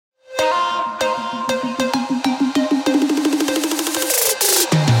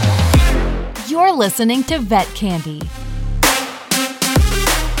You're listening to Vet Candy.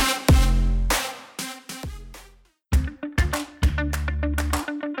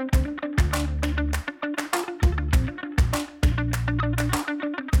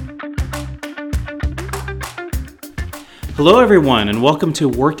 Hello everyone and welcome to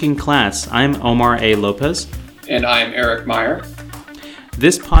Working Class. I'm Omar A. Lopez. And I'm Eric Meyer.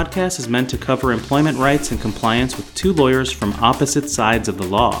 This podcast is meant to cover employment rights and compliance with two lawyers from opposite sides of the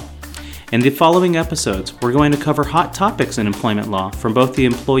law. In the following episodes, we're going to cover hot topics in employment law from both the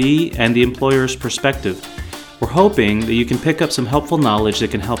employee and the employer's perspective. We're hoping that you can pick up some helpful knowledge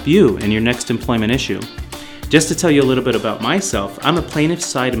that can help you in your next employment issue. Just to tell you a little bit about myself, I'm a plaintiff's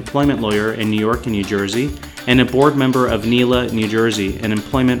side employment lawyer in New York and New Jersey, and a board member of NELA, New Jersey, an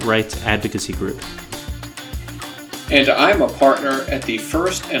employment rights advocacy group. And I'm a partner at the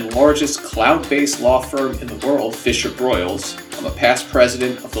first and largest cloud-based law firm in the world, Fisher Broyles. I'm a past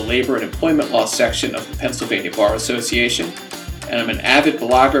president of the Labor and Employment Law section of the Pennsylvania Bar Association, and I'm an avid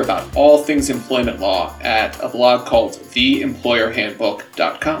blogger about all things employment law at a blog called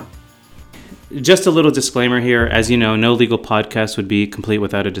theemployerhandbook.com. Just a little disclaimer here. As you know, no legal podcast would be complete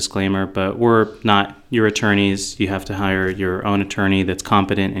without a disclaimer, but we're not your attorneys. You have to hire your own attorney that's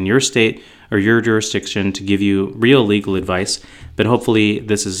competent in your state or your jurisdiction to give you real legal advice. But hopefully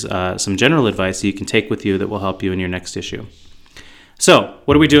this is some general advice that you can take with you that will help you in your next issue. So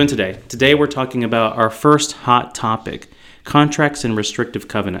what are we doing today? Today we're talking about our first hot topic, contracts and restrictive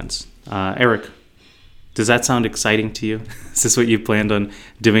covenants. Eric, does that sound exciting to you? Is this what you planned on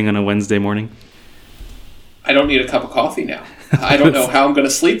doing on a Wednesday morning? I don't need a cup of coffee now. I don't know how I'm going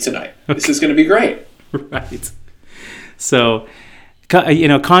to sleep tonight. Okay. This is going to be great. Right. So,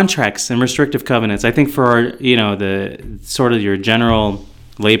 contracts and restrictive covenants, I think for our, the sort of your general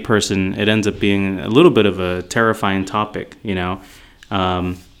layperson, it ends up being a little bit of a terrifying topic,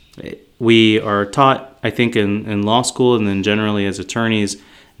 We are taught, I think, in law school and then generally as attorneys,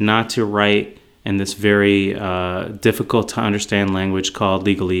 not to write in this very difficult to understand language called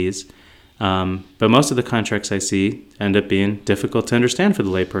legalese. But most of the contracts I see end up being difficult to understand for the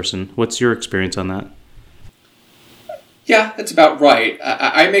layperson. What's your experience on that? Yeah, that's about right.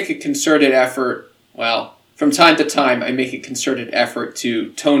 I make a concerted effort, from time to time, I make a concerted effort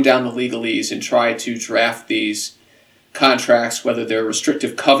to tone down the legalese and try to draft these contracts, whether they're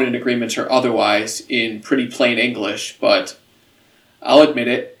restrictive covenant agreements or otherwise, in pretty plain English, but I'll admit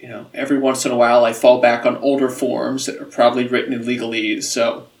it, every once in a while I fall back on older forms that are probably written in legalese,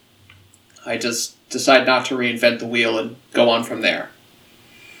 so I just decide not to reinvent the wheel and go on from there.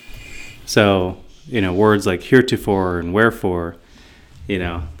 So, words like heretofore and wherefore,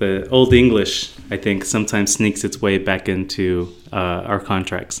 the Old English, I think, sometimes sneaks its way back into our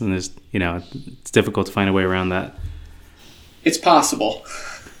contracts, and there's, it's difficult to find a way around that. It's possible.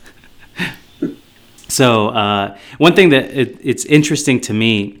 So one thing that it's interesting to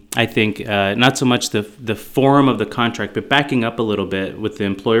me, I think, not so much the form of the contract, but backing up a little bit with the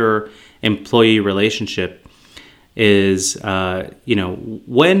employer-employee relationship is,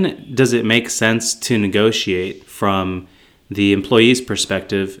 when does it make sense to negotiate from the employee's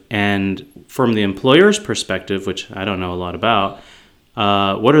perspective and from the employer's perspective, which I don't know a lot about,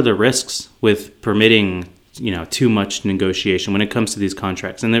 what are the risks with permitting too much negotiation when it comes to these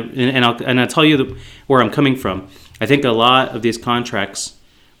contracts, and I'll tell you where I'm coming from. I think a lot of these contracts,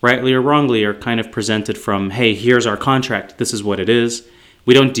 rightly or wrongly, are kind of presented from, hey, here's our contract, this is what it is,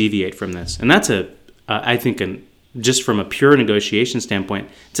 we don't deviate from this, and that's I think just from a pure negotiation standpoint,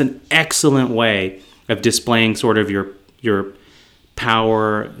 it's an excellent way of displaying sort of your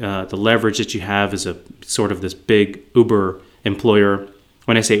power, the leverage that you have as a sort of this big Uber employer.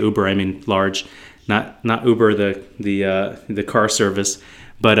 When I say Uber, I mean large. Not Uber, the car service,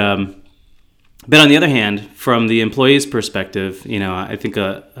 but on the other hand, from the employee's perspective, I think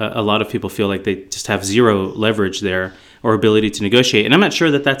a lot of people feel like they just have zero leverage there or ability to negotiate, and I'm not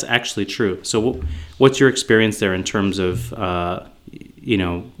sure that that's actually true. So, what's your experience there in terms of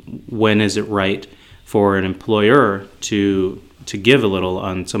when is it right for an employer to give a little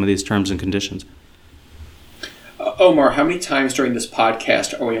on some of these terms and conditions? Omar, how many times during this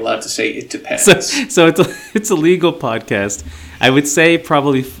podcast are we allowed to say it depends? So it's a legal podcast. I would say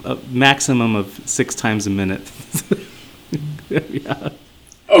probably a maximum of 6 times a minute. Yeah.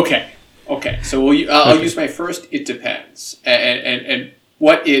 Okay. So I'll use my first it depends. And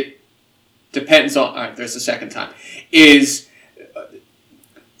what it depends on, there's a second time, is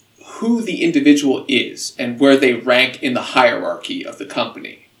who the individual is and where they rank in the hierarchy of the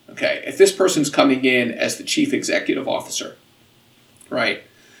company. Okay, if this person's coming in as the chief executive officer, right,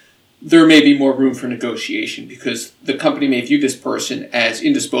 there may be more room for negotiation because the company may view this person as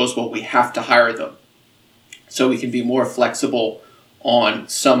indisposable. We have to hire them. So we can be more flexible on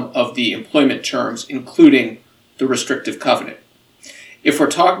some of the employment terms, including the restrictive covenant. If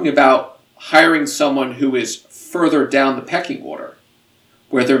we're talking about hiring someone who is further down the pecking order,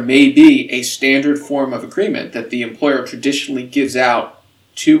 where there may be a standard form of agreement that the employer traditionally gives out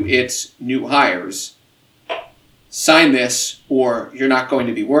to its new hires, sign this or you're not going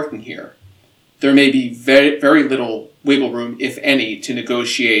to be working here, there may be very, very little wiggle room, if any, to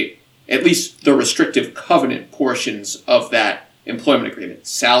negotiate at least the restrictive covenant portions of that employment agreement.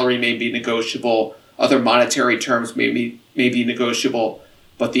 Salary may be negotiable, other monetary terms may be negotiable,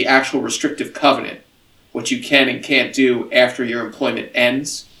 but the actual restrictive covenant, what you can and can't do after your employment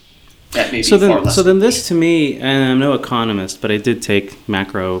ends, that may be far less. So then this to me, and I'm no economist, but I did take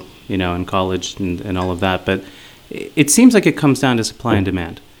macro, in college and all of that, but it seems like it comes down to supply and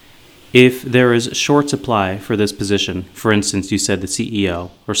demand. If there is short supply for this position, for instance, you said the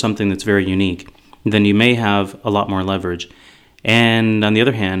CEO or something that's very unique, then you may have a lot more leverage. And on the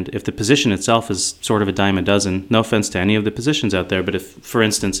other hand, if the position itself is sort of a dime a dozen, no offense to any of the positions out there, but if, for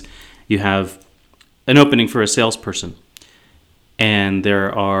instance, you have an opening for a salesperson and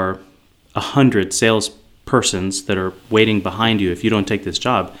there are 100 salespersons that are waiting behind you if you don't take this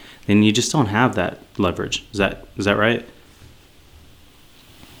job, then you just don't have that leverage. Is that right?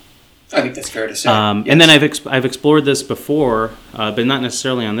 I think that's fair to say. Yes. And then I've explored this before, but not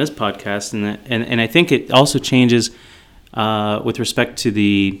necessarily on this podcast, and I think it also changes with respect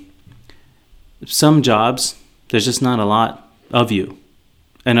to some jobs. There's just not a lot of you,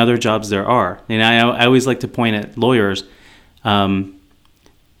 and other jobs there are. And I always like to point at lawyers. We're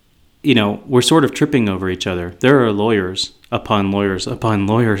sort of tripping over each other. There are lawyers upon lawyers upon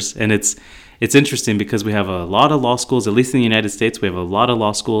lawyers, and it's interesting because we have a lot of law schools, at least in the United States, we have a lot of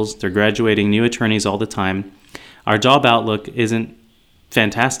law schools. They're graduating new attorneys all the time. Our job outlook isn't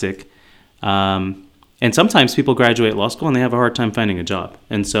fantastic. And sometimes people graduate law school and they have a hard time finding a job.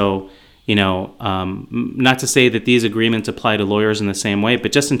 And so, not to say that these agreements apply to lawyers in the same way,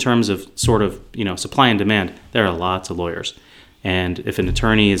 but just in terms of sort of, supply and demand, there are lots of lawyers. And if an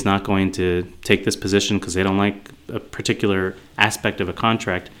attorney is not going to take this position because they don't like a particular aspect of a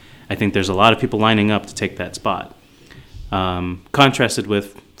contract, I think there's a lot of people lining up to take that spot. Contrasted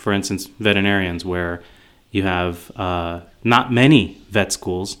with, for instance, veterinarians, where you have not many vet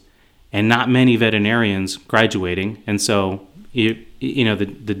schools and not many veterinarians graduating. And so,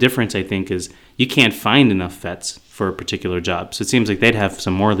 the difference, I think, is you can't find enough vets for a particular job. So it seems like they'd have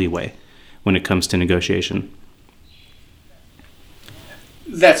some more leeway when it comes to negotiation.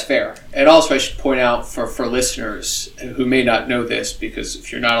 That's fair. And also I should point out for listeners who may not know this, because if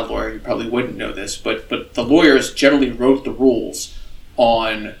you're not a lawyer, you probably wouldn't know this, but the lawyers generally wrote the rules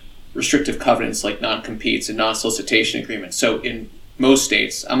on restrictive covenants like non-competes and non-solicitation agreements. So in most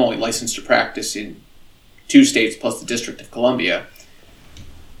states, I'm only licensed to practice in 2 states plus the District of Columbia,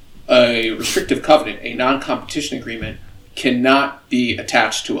 a restrictive covenant, a non-competition agreement, cannot be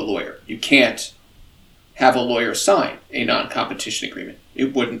attached to a lawyer. You can't have a lawyer sign a non-competition agreement.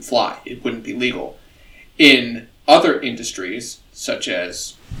 It wouldn't fly. It wouldn't be legal. In other industries, such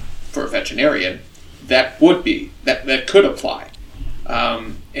as for a veterinarian, that could apply.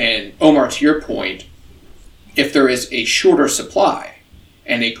 And Omar, to your point, if there is a shorter supply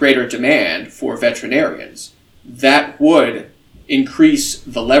and a greater demand for veterinarians, that would increase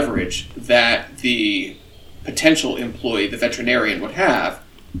the leverage that the potential employee, the veterinarian, would have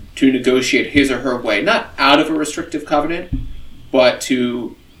to negotiate his or her way, not out of a restrictive covenant, but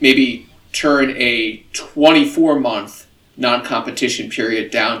to maybe turn a 24-month non-competition period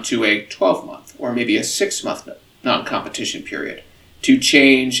down to a 12-month or maybe a 6-month non-competition period, to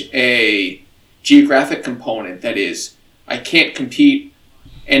change a geographic component. That is, I can't compete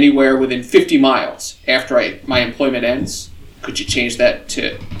anywhere within 50 miles after my employment ends. Could you change that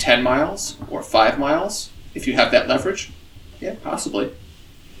to 10 miles or 5 miles if you have that leverage? Yeah, possibly.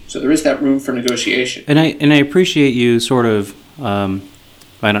 So there is that room for negotiation. And I appreciate you sort of,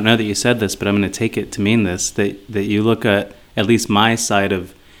 I don't know that you said this, but I'm going to take it to mean this, that you look at least my side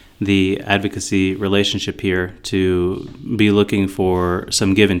of the advocacy relationship here to be looking for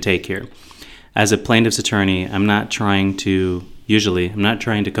some give and take here. As a plaintiff's attorney, I'm not trying to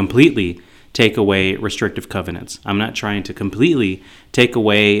completely take away restrictive covenants. I'm not trying to completely take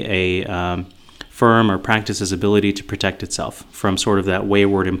away a firm or practice's ability to protect itself from sort of that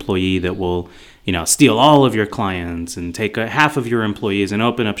wayward employee that will, steal all of your clients and take half of your employees and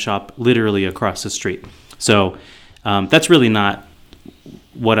open up shop literally across the street. So that's really not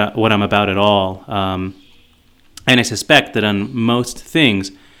what I'm about at all. And I suspect that on most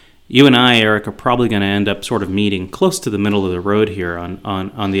things, you and I, Eric, are probably going to end up sort of meeting close to the middle of the road here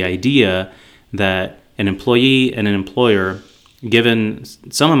on the idea that an employee and an employer, given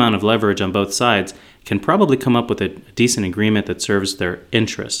some amount of leverage on both sides, can probably come up with a decent agreement that serves their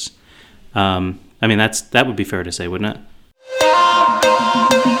interests. I mean, that would be fair to say, wouldn't it?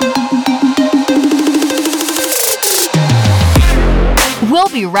 We'll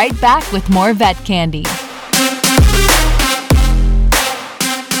be right back with more Vet Candy.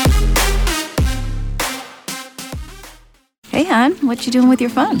 Hey, hon, what you doing with your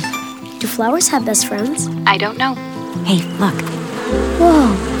phone? Do flowers have best friends? I don't know. Hey, look.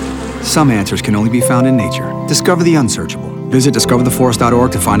 Whoa. Some answers can only be found in nature. Discover the unsearchable. Visit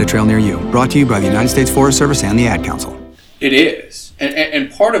discovertheforest.org to find a trail near you. Brought to you by the United States Forest Service and the Ad Council. It is. And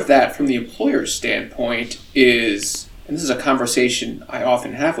part of that, from the employer's standpoint, is, and this is a conversation I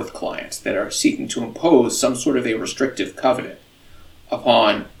often have with clients that are seeking to impose some sort of a restrictive covenant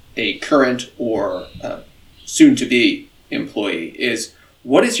upon a current or soon-to-be employee, is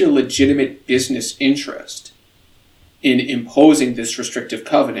what is your legitimate business interest in imposing this restrictive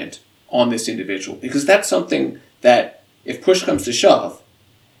covenant on this individual? Because that's something that, if push comes to shove,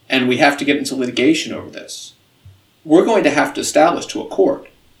 and we have to get into litigation over this, we're going to have to establish to a court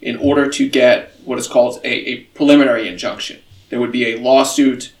in order to get what is called a preliminary injunction. There would be a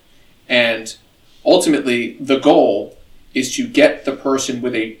lawsuit, and ultimately the goal is to get the person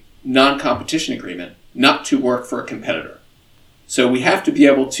with a non-competition agreement not to work for a competitor. So we have to be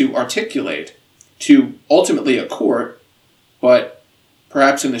able to articulate to ultimately a court, but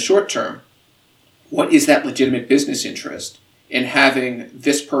perhaps in the short term, what is that legitimate business interest in having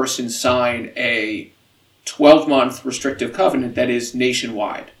this person sign a 12-month restrictive covenant that is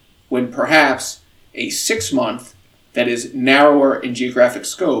nationwide, when perhaps a 6-month that is narrower in geographic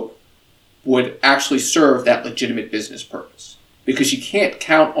scope would actually serve that legitimate business purpose? Because you can't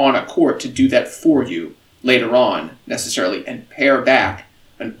count on a court to do that for you later on necessarily and pare back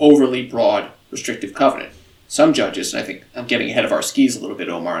an overly broad restrictive covenant. Some judges, and I think I'm getting ahead of our skis a little bit,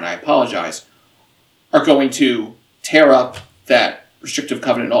 Omar, and I apologize, are going to tear up that restrictive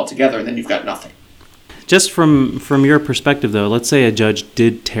covenant altogether, and then you've got nothing. Just from your perspective, though, let's say a judge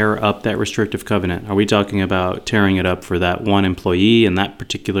did tear up that restrictive covenant. Are we talking about tearing it up for that one employee in that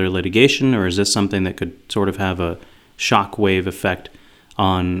particular litigation, or is this something that could sort of have a shockwave effect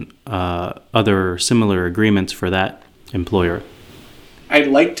on other similar agreements for that employer? I'd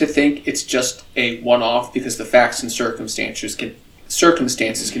like to think it's just a one-off, because the facts and circumstances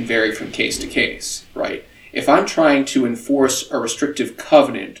can vary from case to case, right? If I'm trying to enforce a restrictive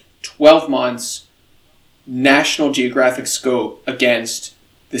covenant, 12 months, national geographic scope against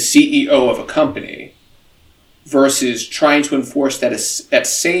the CEO of a company, versus trying to enforce that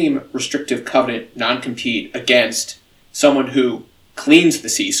same restrictive covenant non-compete against someone who cleans the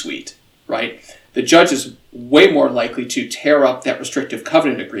C-suite, right? The judge is way more likely to tear up that restrictive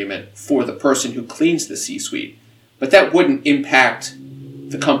covenant agreement for the person who cleans the C-suite. But that wouldn't impact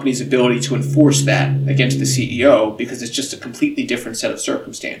the company's ability to enforce that against the CEO, because it's just a completely different set of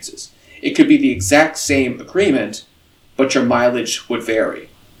circumstances. It could be the exact same agreement, but your mileage would vary.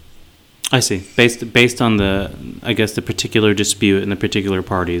 I see. Based on the particular dispute and the particular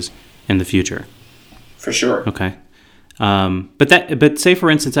parties in the future. For sure. Okay. But say,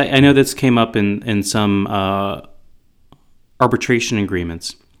 for instance, I know this came up in some arbitration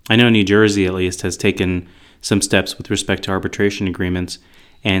agreements. I know New Jersey, at least, has taken some steps with respect to arbitration agreements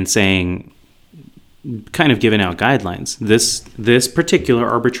and saying, kind of giving out guidelines. This particular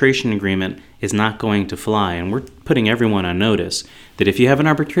arbitration agreement is not going to fly, and we're putting everyone on notice that if you have an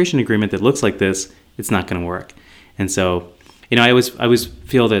arbitration agreement that looks like this, it's not going to work. And so, I always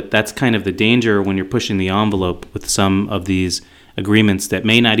feel that that's kind of the danger when you're pushing the envelope with some of these agreements that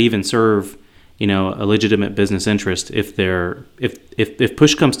may not even serve, a legitimate business interest. If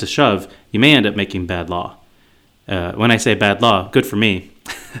push comes to shove, you may end up making bad law. When I say bad law, good for me.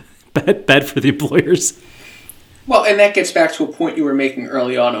 Bad for the employers. Well, and that gets back to a point you were making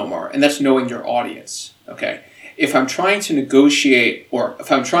early on, Omar, and that's knowing your audience. Okay, if I'm trying to negotiate, or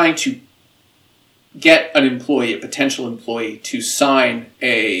if I'm trying to get an employee, a potential employee, to sign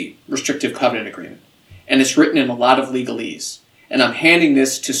a restrictive covenant agreement, and it's written in a lot of legalese, and I'm handing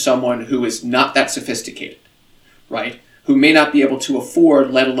this to someone who is not that sophisticated, right, who may not be able to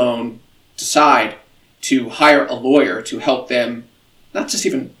afford, let alone decide, to hire a lawyer to help them not just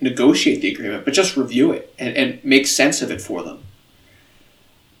even negotiate the agreement, but just review it and make sense of it for them.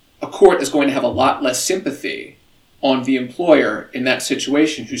 A court is going to have a lot less sympathy on the employer in that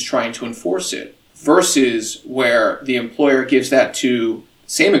situation who's trying to enforce it, versus where the employer gives that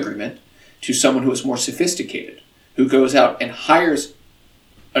same agreement to someone who is more sophisticated, who goes out and hires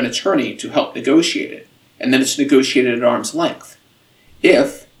an attorney to help negotiate it, and then it's negotiated at arm's length.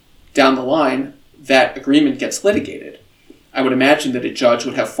 If, down the line, that agreement gets litigated, I would imagine that a judge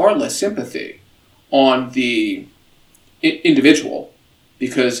would have far less sympathy on the individual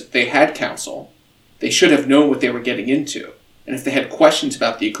because they had counsel. They should have known what they were getting into. And if they had questions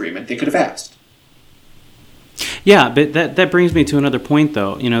about the agreement, they could have asked. Yeah, but that brings me to another point,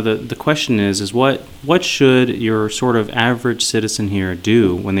 though. The question is what should your sort of average citizen here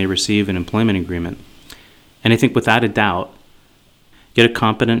do when they receive an employment agreement? And I think without a doubt, get a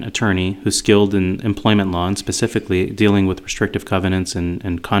competent attorney who's skilled in employment law and specifically dealing with restrictive covenants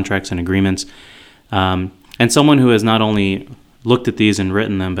and contracts and agreements, and someone who has not only looked at these and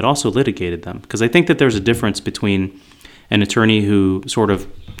written them, but also litigated them. Because I think that there's a difference between an attorney who sort of,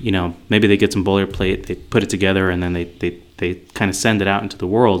 maybe they get some boilerplate, they put it together, and then they kind of send it out into the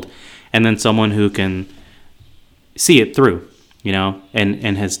world, and then someone who can see it through,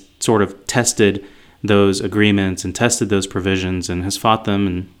 and has sort of tested those agreements and tested those provisions and has fought them,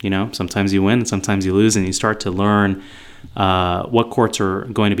 and sometimes you win and sometimes you lose, and you start to learn what courts are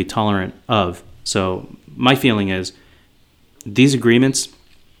going to be tolerant of. So my feeling is these agreements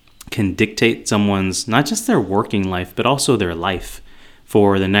can dictate someone's, not just their working life, but also their life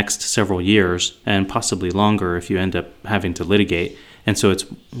for the next several years and possibly longer if you end up having to litigate. And so it's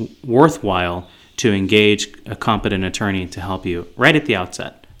worthwhile to engage a competent attorney to help you right at the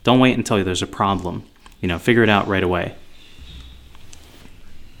outset. Don't wait until there's a problem. Figure it out right away.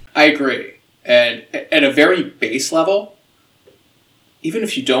 I agree. And at a very base level, even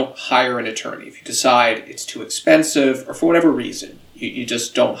if you don't hire an attorney, if you decide it's too expensive or for whatever reason, you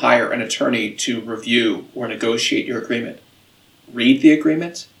just don't hire an attorney to review or negotiate your agreement, read the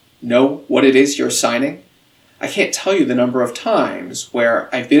agreement, know what it is you're signing. I can't tell you the number of times where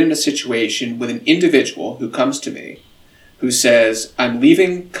I've been in a situation with an individual who comes to me who says, I'm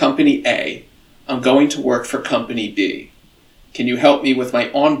leaving company A, I'm going to work for company B. Can you help me with my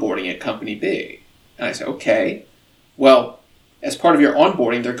onboarding at company B? And I say, okay. Well, as part of your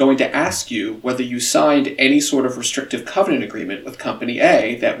onboarding, they're going to ask you whether you signed any sort of restrictive covenant agreement with company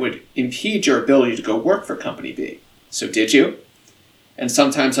A that would impede your ability to go work for company B. So did you? And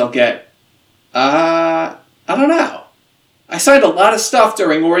sometimes I'll get, I don't know. I signed a lot of stuff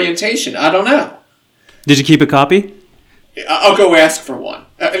during orientation. I don't know. Did you keep a copy? I'll go ask for one.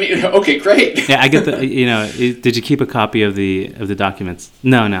 I mean, okay, great. Yeah, I get the, did you keep a copy of the documents?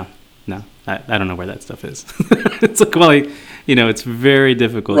 No. I don't know where that stuff is. It's like, well, it's very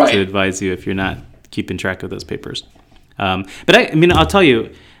difficult to advise you if you're not keeping track of those papers. But I'll tell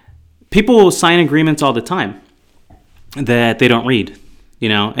you, people will sign agreements all the time that they don't read,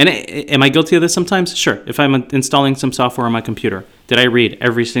 And am I guilty of this sometimes? Sure. If I'm installing some software on my computer, did I read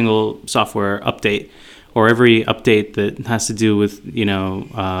every single software update or every update that has to do with,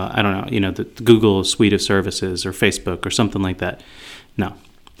 the Google suite of services or Facebook or something like that?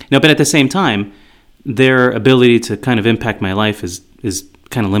 No, but at the same time, their ability to kind of impact my life is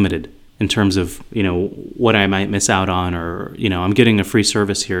kind of limited in terms of, what I might miss out on, or, I'm getting a free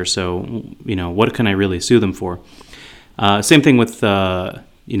service here, so, what can I really sue them for? Same thing with, I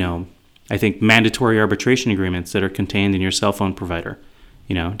think mandatory arbitration agreements that are contained in your cell phone provider.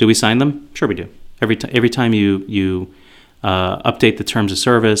 Do we sign them? Sure we do. Every time you update the terms of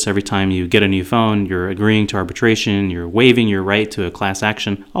service, every time you get a new phone, you're agreeing to arbitration, you're waiving your right to a class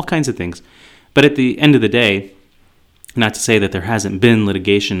action, all kinds of things. But at the end of the day, not to say that there hasn't been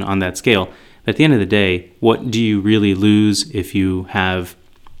litigation on that scale, but at the end of the day, what do you really lose if you have,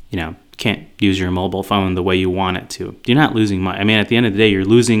 can't use your mobile phone the way you want it to? You're not losing much. At the end of the day, you're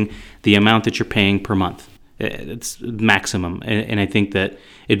losing the amount that you're paying per month. It's maximum. And I think that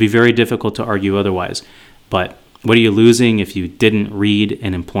it'd be very difficult to argue otherwise. But what are you losing if you didn't read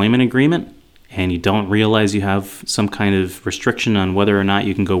an employment agreement and you don't realize you have some kind of restriction on whether or not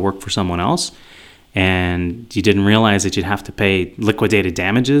you can go work for someone else, and you didn't realize that you'd have to pay liquidated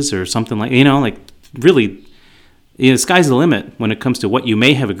damages or something really, sky's the limit when it comes to what you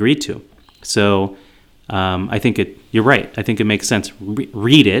may have agreed to. So I think you're right. I think it makes sense.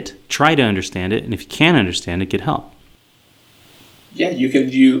 Read it, try to understand it, and if you can't understand it, get help. Yeah, you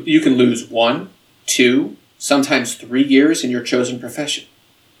can lose 1, 2, sometimes 3 years in your chosen profession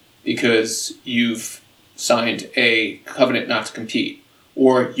because you've signed a covenant not to compete.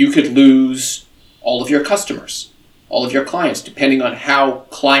 Or you could lose all of your customers, all of your clients, depending on how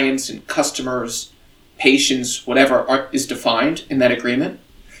clients and customers, patients, whatever is defined in that agreement.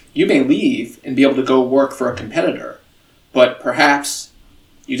 You may leave and be able to go work for a competitor, but perhaps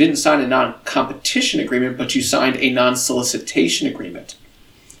you didn't sign a non-competition agreement, but you signed a non-solicitation agreement,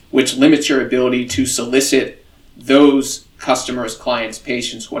 which limits your ability to solicit those customers, clients,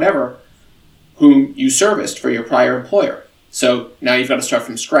 patients, whatever, whom you serviced for your prior employer. So now you've got to start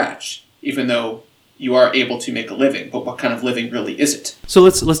from scratch, even though you are able to make a living. But what kind of living really is it? So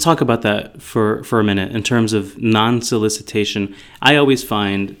let's talk about that for a minute in terms of non-solicitation. I always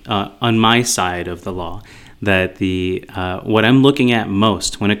find on my side of the law that what I'm looking at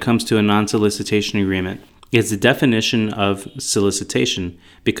most when it comes to a non-solicitation agreement is the definition of solicitation,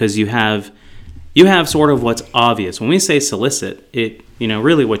 because you have sort of what's obvious. When we say solicit,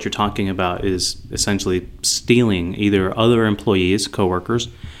 really what you're talking about is essentially stealing either other employees, coworkers,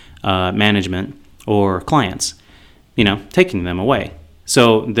 management, or clients, taking them away.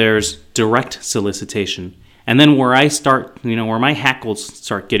 So there's direct solicitation. And then where I start, where my hackles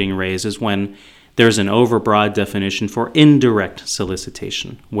start getting raised is when there's an overbroad definition for indirect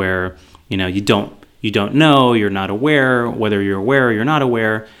solicitation, where, you don't know, you're not aware, whether you're aware or you're not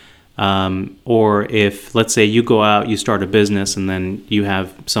aware. Or if, let's say, you go out, you start a business, and then you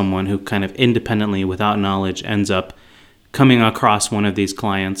have someone who kind of independently, without knowledge, ends up coming across one of these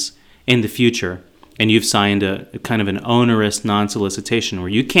clients in the future, and you've signed a kind of an onerous non-solicitation where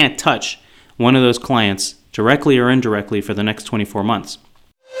you can't touch one of those clients directly or indirectly for the next 24 months.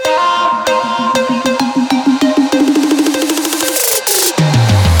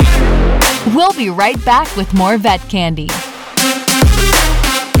 We'll be right back with more Vet Candy.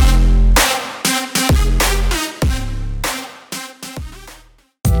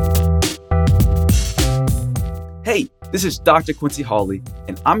 Hey, this is Dr. Quincy Hawley,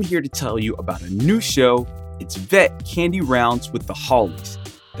 and I'm here to tell you about a new show. It's Vet Candy Rounds with the Hawleys.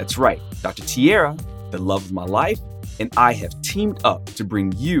 That's right, Dr. Tierra, the love of my life, and I have teamed up to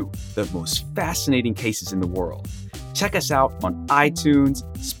bring you the most fascinating cases in the world. Check us out on iTunes,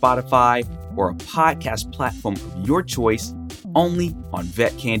 Spotify, or a podcast platform of your choice, only on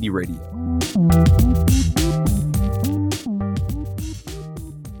Vet Candy Radio.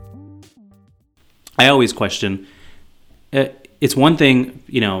 I always question, it's one thing,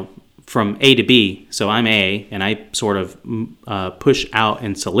 from A to B, so I'm A, and I sort of push out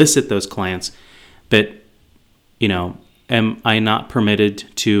and solicit those clients, but, am I not permitted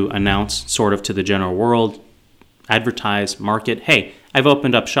to announce sort of to the general world, advertise, market, hey, I've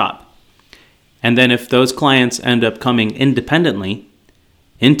opened up shop. And then if those clients end up coming independently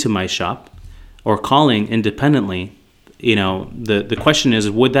into my shop or calling independently, the question is,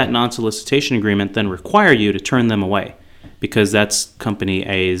 would that non-solicitation agreement then require you to turn them away? Because that's company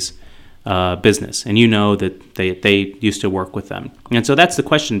A's business, and that they used to work with them. And so that's the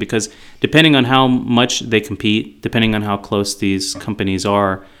question, because depending on how much they compete, depending on how close these companies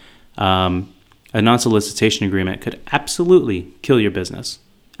are, a non-solicitation agreement could absolutely kill your business.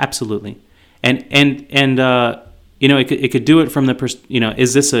 Absolutely. And it could do it from the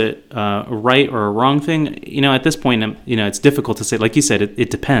is this a right or a wrong thing? At this point, it's difficult to say. Like you said,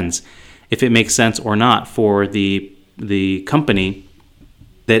 it depends if it makes sense or not for the company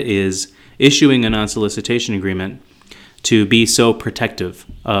that is issuing a non-solicitation agreement to be so protective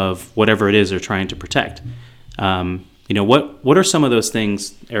of whatever it is they're trying to protect. What are some of those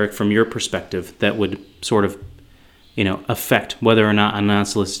things, Eric, from your perspective, that would sort of affect whether or not a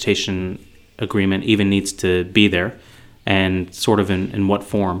non-solicitation agreement even needs to be there, and sort of in what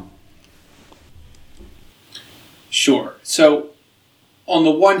form? Sure. So on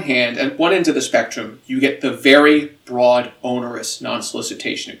the one hand, at one end of the spectrum, you get the very broad, onerous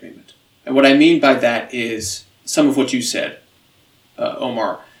non-solicitation agreement. And what I mean by that is some of what you said,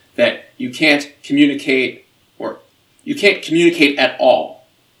 Omar, that you can't communicate at all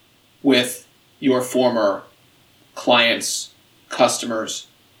with your former clients, customers,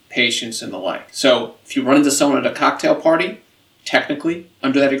 patients, and the like. So if you run into someone at a cocktail party, technically,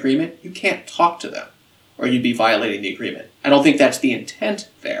 under that agreement, you can't talk to them, or you'd be violating the agreement. I don't think that's the intent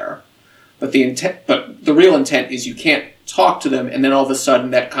there, but the real intent is you can't talk to them, and then all of a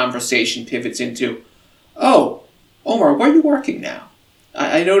sudden that conversation pivots into, oh, Omar, where are you working now?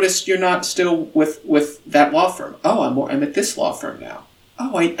 I noticed you're not still with that law firm. Oh, I'm at this law firm now.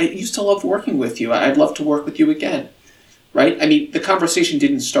 Oh, I used to love working with you. I'd love to work with you again. Right? I mean, the conversation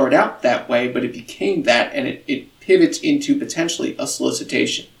didn't start out that way, but it became that, and it pivots into potentially a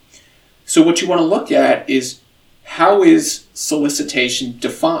solicitation. So what you want to look at is, how is solicitation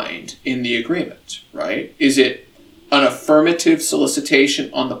defined in the agreement, right? Is it an affirmative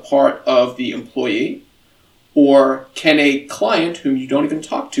solicitation on the part of the employee? Or can a client whom you don't even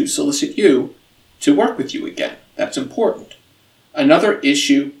talk to solicit you to work with you again? That's important. Another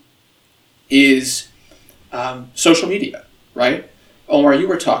issue is social media, right? Omar, you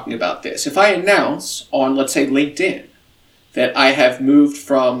were talking about this. If I announce on, let's say, LinkedIn, that I have moved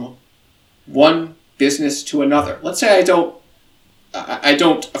from one business to another. Let's say I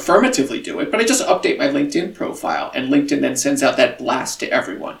don't affirmatively do it, but I just update my LinkedIn profile, and LinkedIn then sends out that blast to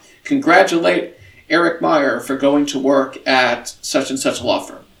everyone. Congratulate Eric Meyer for going to work at such and such a law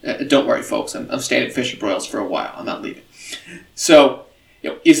firm. Don't worry, folks. I'm staying at Fisher Broyles for a while. I'm not leaving. So,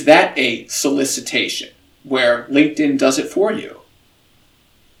 is that a solicitation where LinkedIn does it for you?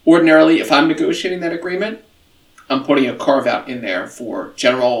 Ordinarily, if I'm negotiating that agreement, I'm putting a carve-out in there for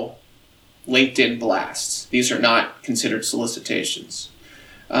general LinkedIn blasts. These are not considered solicitations.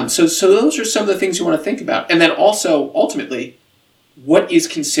 So those are some of the things you want to think about. And then also, ultimately, what is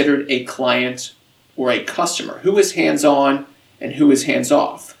considered a client or a customer? Who is hands-on and who is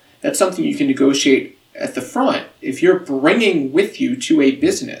hands-off? That's something you can negotiate at the front. If you're bringing with you to a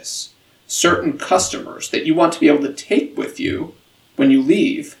business certain customers that you want to be able to take with you when you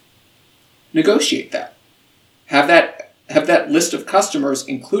leave, negotiate that. Have that list of customers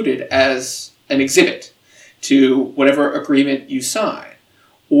included as an exhibit to whatever agreement you sign.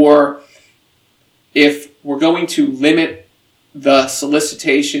 Or if we're going to limit the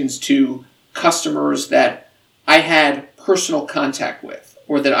solicitations to customers that I had personal contact with,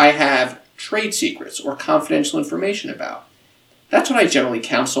 or that I have trade secrets or confidential information about, that's what I generally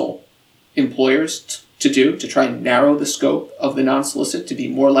counsel employers to do, to try and narrow the scope of the non-solicit to be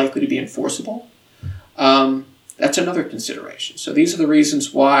more likely to be enforceable. That's another consideration. So these are the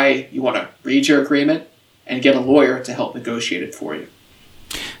reasons why you want to read your agreement and get a lawyer to help negotiate it for you.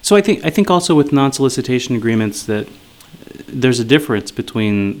 So I think also with non-solicitation agreements that there's a difference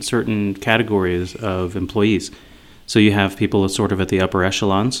between certain categories of employees. So you have people sort of at the upper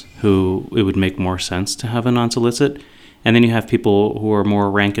echelons who it would make more sense to have a non-solicit, and then you have people who are more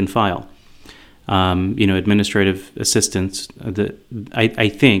rank and file. Administrative assistants. I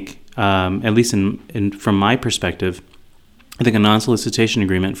think, at least from my perspective, I think a non-solicitation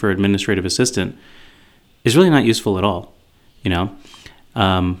agreement for administrative assistant is really not useful at all.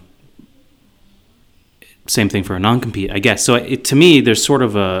 Same thing for a non-compete, I guess. So to me, there's sort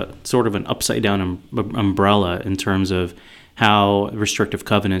of an upside down umbrella in terms of how restrictive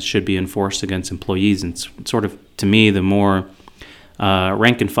covenants should be enforced against employees, and sort of, to me, the more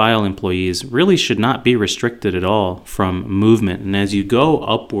rank and file employees really should not be restricted at all from movement. And as you go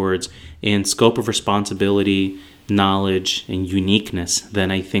upwards in scope of responsibility, knowledge, and uniqueness, then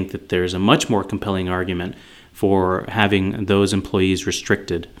I think that there's a much more compelling argument for having those employees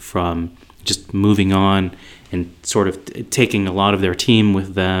restricted from just moving on and sort of taking a lot of their team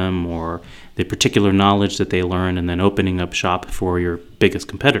with them, or the particular knowledge that they learn, and then opening up shop for your biggest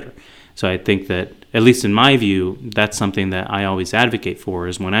competitor. So I think that, at least in my view, that's something that I always advocate for,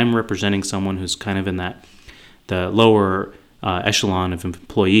 is when I'm representing someone who's kind of in the lower echelon of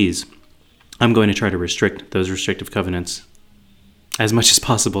employees, I'm going to try to restrict those restrictive covenants as much as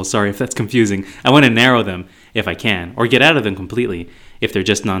possible. Sorry if that's confusing. I want to narrow them if I can, or get out of them completely if they're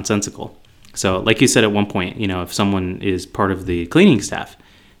just nonsensical. So like you said at one point, if someone is part of the cleaning staff,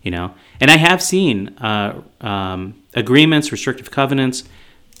 and I have seen agreements, restrictive covenants,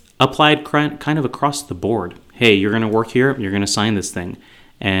 applied kind of across the board. Hey, you're going to work here. You're going to sign this thing,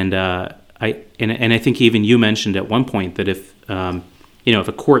 and I think even you mentioned at one point that if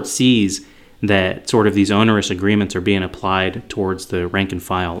a court sees that sort of these onerous agreements are being applied towards the rank and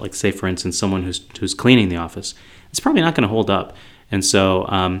file, like say for instance someone who's cleaning the office, it's probably not going to hold up. And so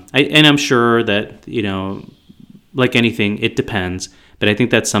I'm sure that like anything, it depends. But I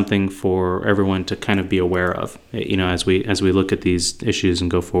think that's something for everyone to kind of be aware of, as we look at these issues and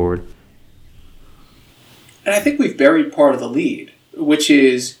go forward. And I think we've buried part of the lead, which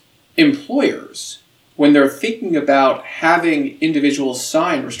is employers, when they're thinking about having individuals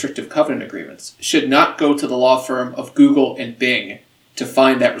sign restrictive covenant agreements, should not go to the law firm of Google and Bing to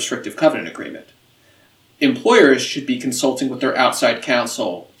find that restrictive covenant agreement. Employers should be consulting with their outside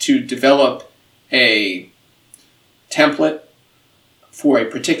counsel to develop a template for a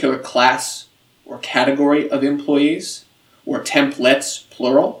particular class or category of employees, or templates,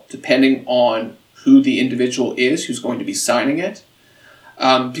 plural, depending on who the individual is who's going to be signing it.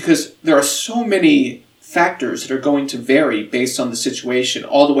 Because there are so many factors that are going to vary based on the situation,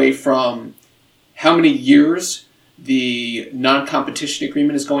 all the way from how many years the non-competition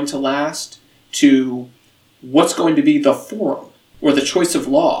agreement is going to last, to what's going to be the forum or the choice of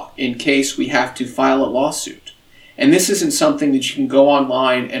law in case we have to file a lawsuit. And this isn't something that you can go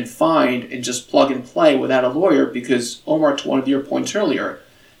online and find and just plug and play without a lawyer, because, Omar, to one of your points earlier,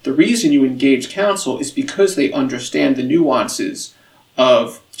 the reason you engage counsel is because they understand the nuances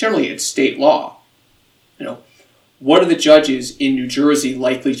of, generally it's state law. What are the judges in New Jersey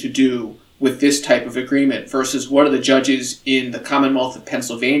likely to do with this type of agreement versus what are the judges in the Commonwealth of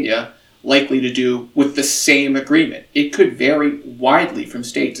Pennsylvania likely to do with the same agreement. It could vary widely from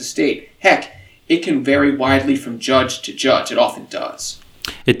state to state. Heck, it can vary widely from judge to judge. It often does.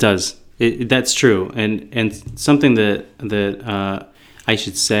 It does. That's true. And something that I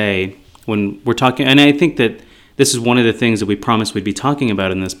should say when we're talking, and I think that this is one of the things that we promised we'd be talking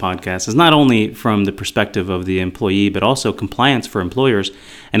about in this podcast, is not only from the perspective of the employee, but also compliance for employers.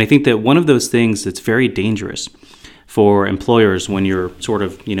 And I think that one of those things that's very dangerous for employers when you're sort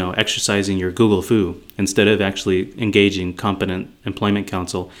of, exercising your Google foo instead of actually engaging competent employment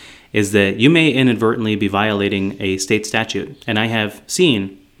counsel is that you may inadvertently be violating a state statute. And I have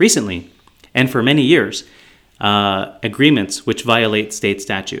seen recently, and for many years, agreements which violate state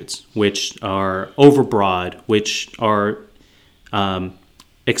statutes, which are overbroad, which are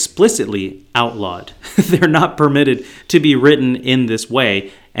explicitly outlawed. They're not permitted to be written in this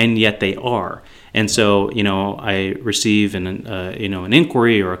way, and yet they are. And so, I receive an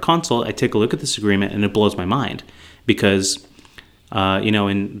inquiry or a consult. I take a look at this agreement, and it blows my mind because,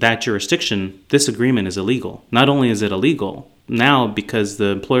 in that jurisdiction, this agreement is illegal. Not only is it illegal, now, because the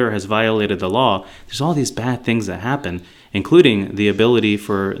employer has violated the law, there's all these bad things that happen, including the ability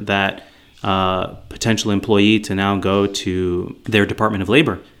for that potential employee to now go to their Department of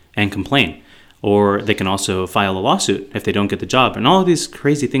Labor and complain. Or they can also file a lawsuit if they don't get the job. And all of these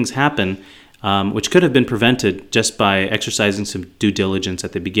crazy things happen, which could have been prevented just by exercising some due diligence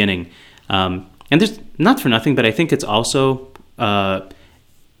at the beginning. And there's not for nothing, but I think it's also,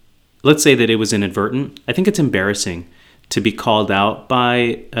 let's say that it was inadvertent. I think it's embarrassing to be called out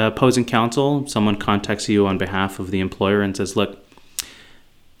by opposing counsel. Someone contacts you on behalf of the employer and says, look,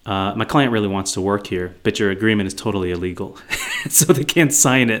 my client really wants to work here, but your agreement is totally illegal. So they can't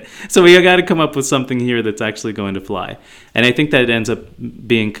sign it. So we got to come up with something here that's actually going to fly. And I think that it ends up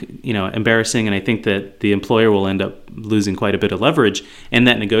being, embarrassing. And I think that the employer will end up losing quite a bit of leverage in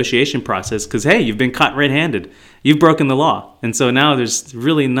that negotiation process because, hey, you've been caught red-handed. You've broken the law. And so now there's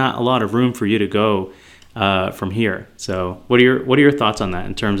really not a lot of room for you to go from here. So what are your thoughts on that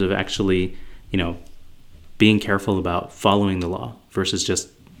in terms of actually, being careful about following the law versus just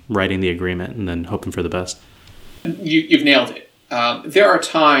writing the agreement and then hoping for the best? You've nailed it. There are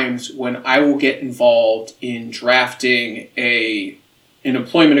times when I will get involved in drafting an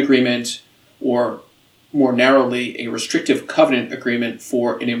employment agreement, or more narrowly, a restrictive covenant agreement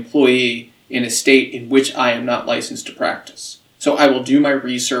for an employee in a state in which I am not licensed to practice. So I will do my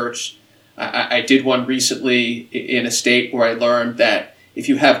research. I did one recently in a state where I learned that if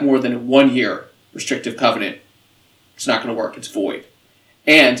you have more than a 1-year restrictive covenant, it's not going to work. It's void.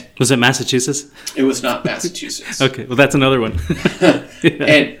 And was it Massachusetts? It was not Massachusetts. Okay, well, that's another one. Yeah.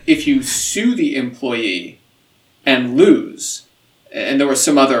 And if you sue the employee and lose, and there were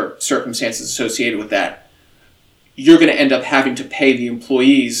some other circumstances associated with that, you're going to end up having to pay the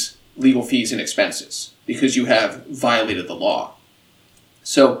employee's legal fees and expenses because you have violated the law.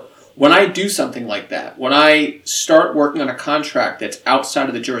 So when I do something like that, when I start working on a contract that's outside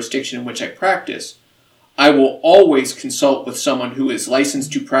of the jurisdiction in which I practice, I will always consult with someone who is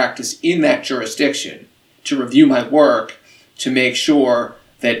licensed to practice in that jurisdiction to review my work to make sure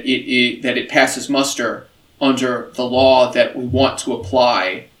that it passes muster under the law that we want to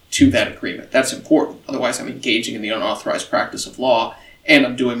apply to that agreement. That's important. Otherwise, I'm engaging in the unauthorized practice of law, and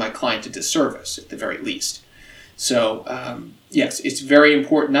I'm doing my client a disservice at the very least. So, yes, it's very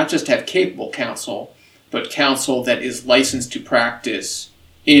important not just to have capable counsel, but counsel that is licensed to practice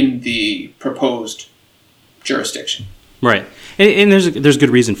in the proposed jurisdiction. Right. And there's good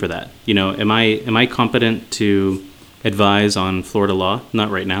reason for that. Am I competent to advise on Florida law?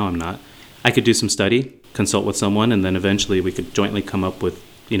 Not right now, I'm not. I could do some study, consult with someone, and then eventually we could jointly come up with,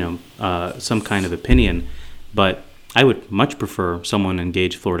 some kind of opinion. But I would much prefer someone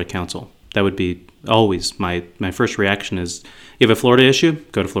engage Florida counsel. That would be always my first reaction is, you have a Florida issue?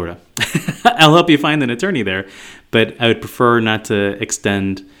 Go to Florida. I'll help you find an attorney there. But I would prefer not to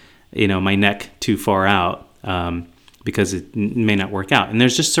extend, my neck too far out. Because it may not work out. And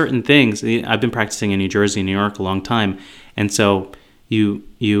there's just certain things. I've been practicing in New Jersey and New York a long time. And so you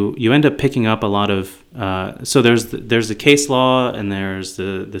end up picking up a lot of, so there's the case law and there's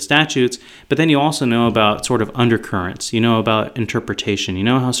the statutes, but then you also know about sort of undercurrents, about interpretation,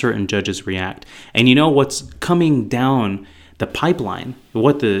 how certain judges react, and what's coming down the pipeline,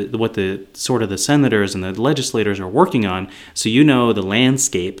 what the sort of the senators and the legislators are working on, so the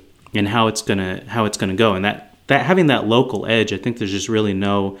landscape and how it's gonna go. And that having that local edge, I think there's just really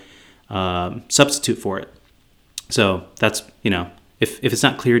no substitute for it. So that's, if it's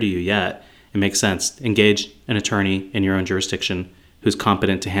not clear to you yet, it makes sense. Engage an attorney in your own jurisdiction who's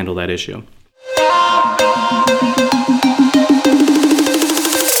competent to handle that issue.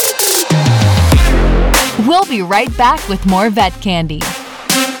 We'll be right back with more Vet Candy.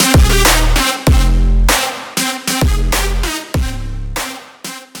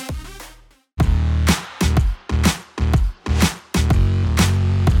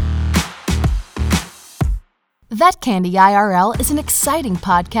 Vet Candy IRL is an exciting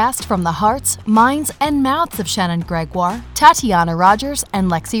podcast from the hearts, minds, and mouths of Shannon Gregoire, Tatiana Rogers, and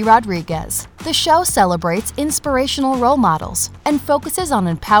Lexi Rodriguez. The show celebrates inspirational role models and focuses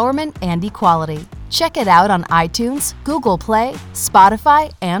on empowerment and equality. Check it out on iTunes, Google Play,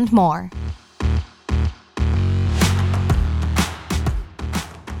 Spotify, and more.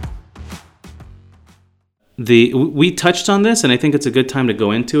 We touched on this, and I think it's a good time to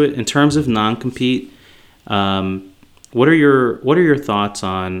go into it. In terms of non-compete, what are your thoughts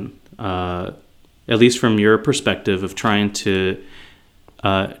on, at least from your perspective, of trying to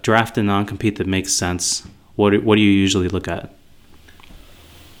draft a non-compete that makes sense? What do you usually look at?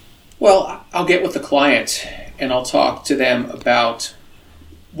 Well, I'll get with the client and I'll talk to them about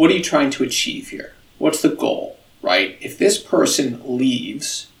what are you trying to achieve here? What's the goal, right? If this person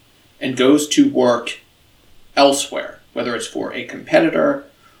leaves and goes to work elsewhere, whether it's for a competitor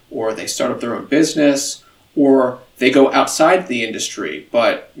or they start up their own business or they go outside the industry,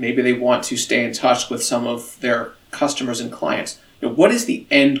 but maybe they want to stay in touch with some of their customers and clients. You know, what is the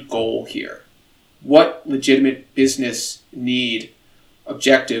end goal here? What legitimate business need,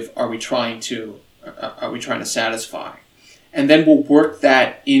 objective are we trying to satisfy? And then we'll work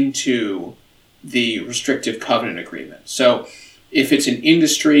that into the restrictive covenant agreement. So if it's an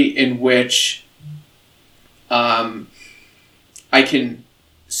industry in which I can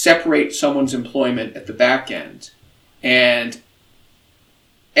separate someone's employment at the back end, and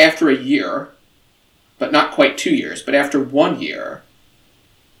after a year, but not quite 2 years, but after 1 year,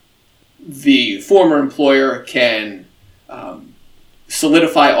 the former employer can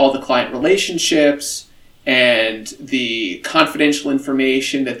solidify all the client relationships, and the confidential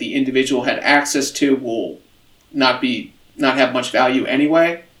information that the individual had access to will not have much value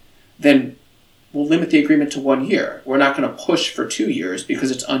anyway, then we'll limit the agreement to 1 year. We're not going to push for 2 years because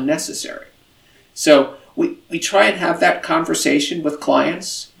it's unnecessary. So we try and have that conversation with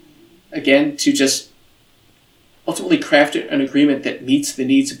clients, again, to just ultimately craft an agreement that meets the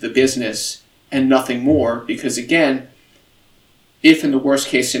needs of the business and nothing more, because again, if in the worst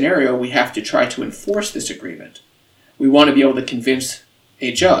case scenario we have to try to enforce this agreement, we want to be able to convince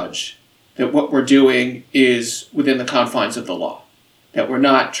a judge that what we're doing is within the confines of the law, that we're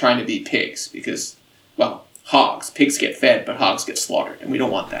not trying to be pigs, because, well, hogs. Pigs get fed, but hogs get slaughtered, and we don't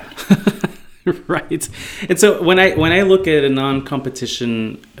want that. Right. And so when I look at a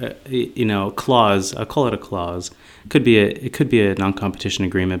non-competition, clause, I'll call it a clause. It could be a non-competition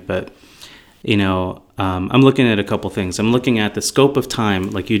agreement, but I'm looking at a couple things. I'm looking at the scope of time,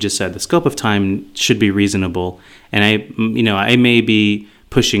 like you just said. The scope of time should be reasonable, and I may be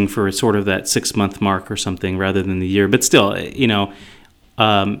pushing for sort of that 6-month mark or something rather than the year, but still,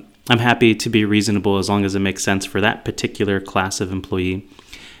 I'm happy to be reasonable as long as it makes sense for that particular class of employee.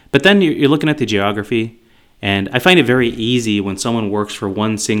 But then you're looking at the geography, and I find it very easy when someone works for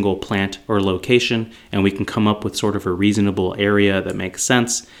one single plant or location, and we can come up with sort of a reasonable area that makes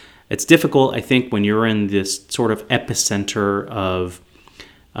sense. It's difficult, I think, when you're in this sort of epicenter of,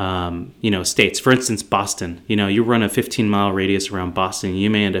 states. For instance, Boston. You run a 15-mile radius around Boston, you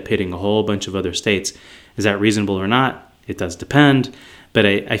may end up hitting a whole bunch of other states. Is that reasonable or not? It does depend. But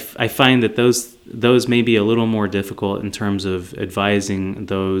I find that those may be a little more difficult in terms of advising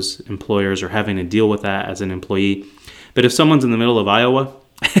those employers or having to deal with that as an employee. But if someone's in the middle of Iowa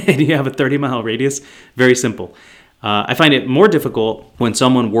and you have a 30-mile radius, very simple. I find it more difficult when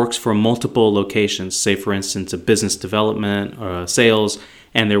someone works for multiple locations, say, for instance, a business development or sales,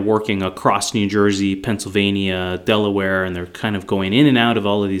 and they're working across New Jersey, Pennsylvania, Delaware, and they're kind of going in and out of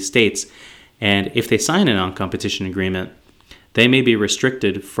all of these states. And if they sign a non-competition agreement, they may be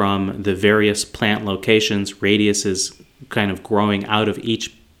restricted from the various plant locations. Radiuses kind of growing out of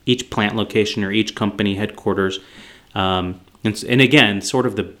each plant location or each company headquarters. And again, sort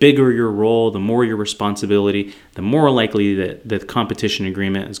of the bigger your role, the more your responsibility, the more likely that the competition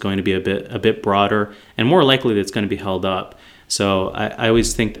agreement is going to be a bit broader, and more likely that it's going to be held up. So I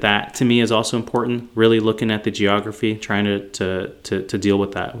always think that, to me, is also important, really looking at the geography, trying to deal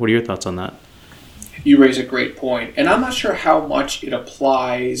with that. What are your thoughts on that? You raise a great point, and I'm not sure how much it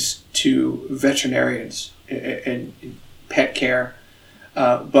applies to veterinarians and pet care,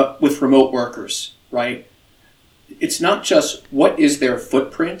 but with remote workers, right? It's not just what is their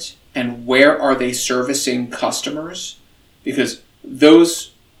footprint and where are they servicing customers, because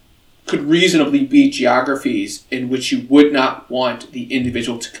those could reasonably be geographies in which you would not want the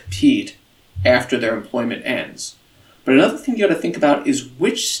individual to compete after their employment ends. But another thing you got to think about is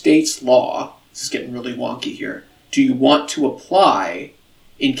which state's law, this is getting really wonky here, do you want to apply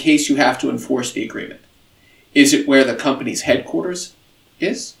in case you have to enforce the agreement? Is it where the company's headquarters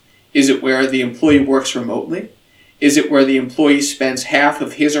is? Is it where the employee works remotely? Is it where the employee spends half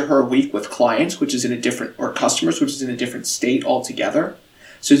of his or her week with clients, which is in a different, or customers, which is in a different state altogether?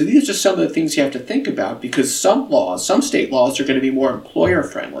 So these are just some of the things you have to think about, because some state laws are going to be more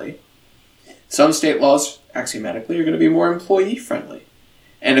employer-friendly. Some state laws, axiomatically, are going to be more employee-friendly.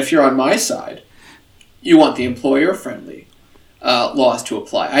 And if you're on my side, you want the employer-friendly laws to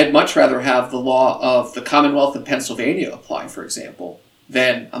apply. I'd much rather have the law of the Commonwealth of Pennsylvania apply, for example,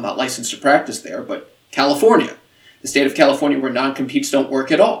 than, I'm not licensed to practice there, but California. The state of California where non-competes don't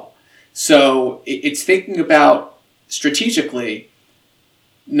work at all. So it's thinking about strategically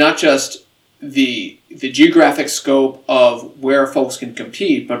not just the geographic scope of where folks can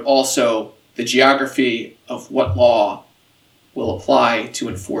compete, but also the geography of what law will apply to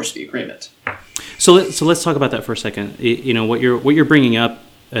enforce the agreement. So let's talk about that for a second. You know, what you're bringing up,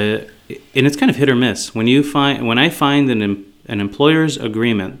 and it's kind of hit or miss. When I find an employer's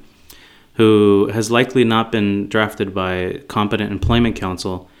agreement who has likely not been drafted by competent employment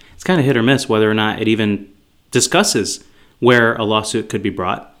counsel, it's kind of hit or miss whether or not it even discusses where a lawsuit could be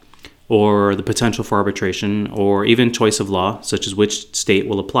brought, or the potential for arbitration, or even choice of law, such as which state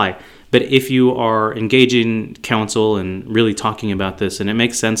will apply. But if you are engaging counsel and really talking about this, and it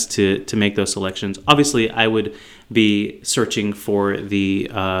makes sense to make those selections, obviously I would be searching for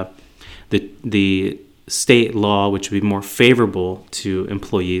the state law which would be more favorable to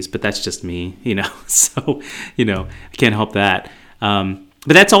employees, but that's just me, so I can't help that. But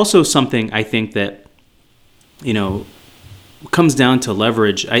that's also something I think that comes down to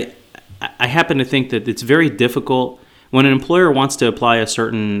leverage. I happen to think that it's very difficult when an employer wants to apply a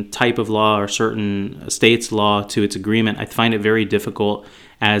certain type of law or certain state's law to its agreement. I find it very difficult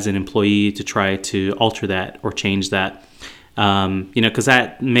as an employee to try to alter that or change that. Because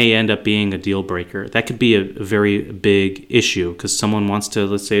that may end up being a deal breaker. That could be a very big issue because someone wants to,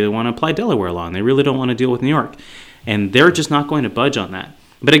 let's say they want to apply Delaware law and they really don't want to deal with New York. And they're just not going to budge on that.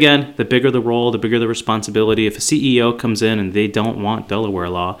 But again, the bigger the role, the bigger the responsibility. If a CEO comes in and they don't want Delaware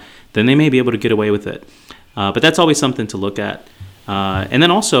law, then they may be able to get away with it. But that's always something to look at. And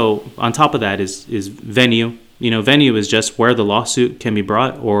then also on top of that is venue. Venue is just where the lawsuit can be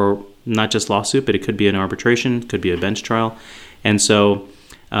brought, or not just lawsuit, but it could be an arbitration, could be a bench trial. And so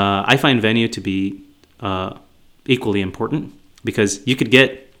I find venue to be equally important because you could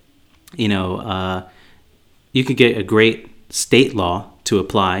get, a great state law to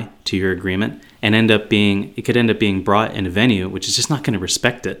apply to your agreement and it could end up being brought in a venue which is just not going to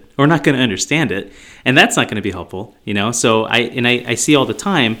respect it or not going to understand it, and that's not going to be helpful. So I see all the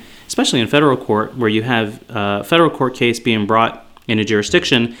time, especially in federal court, where you have a federal court case being brought in a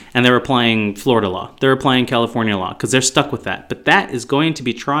jurisdiction and they're applying Florida law, they're applying California law because they're stuck with that. But that is going to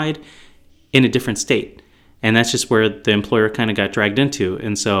be tried in a different state, and that's just where the employer kind of got dragged into.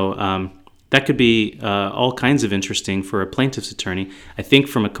 And so that could be all kinds of interesting for a plaintiff's attorney. I think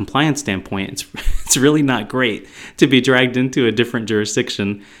from a compliance standpoint, it's really not great to be dragged into a different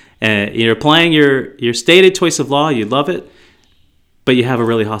jurisdiction. You're applying your stated choice of law, you love it, but you have a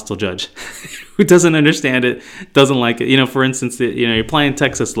really hostile judge who doesn't understand it, doesn't like it. For instance, you're applying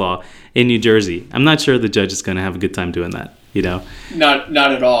Texas law in New Jersey. I'm not sure the judge is going to have a good time doing that. Not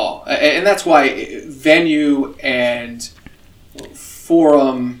at all. And that's why venue and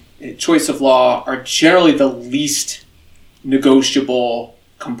forum, choice of law are generally the least negotiable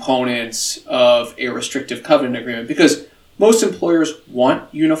components of a restrictive covenant agreement, because most employers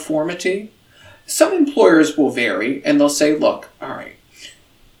want uniformity. Some employers will vary and they'll say, look, all right,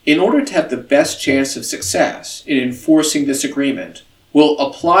 in order to have the best chance of success in enforcing this agreement, we'll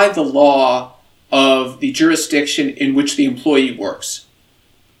apply the law of the jurisdiction in which the employee works.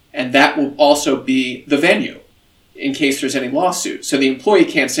 And that will also be the venue in case there's any lawsuit. So the employee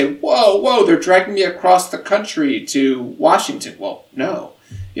can't say, whoa, they're dragging me across the country to Washington. Well, no.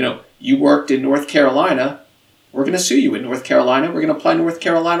 You worked in North Carolina. We're going to sue you in North Carolina. We're going to apply North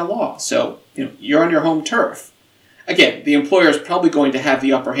Carolina law. So, you're on your home turf. Again, the employer is probably going to have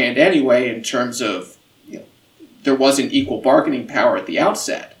the upper hand anyway in terms of, there wasn't equal bargaining power at the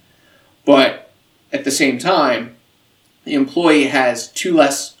outset. But at the same time, the employee has two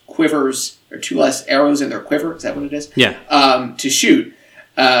less quivers or two less arrows in their quiver. Is that what it is? Yeah. To shoot,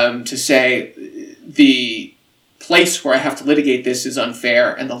 to say the place where I have to litigate this is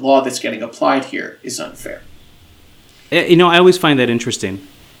unfair and the law that's getting applied here is unfair. I always find that interesting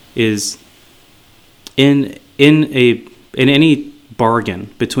is in any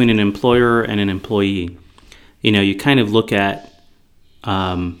bargain between an employer and an employee, you kind of look at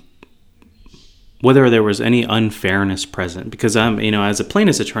whether there was any unfairness present. Because as a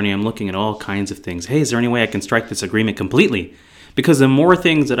plaintiff's attorney, I'm looking at all kinds of things. Hey, is there any way I can strike this agreement completely? Because the more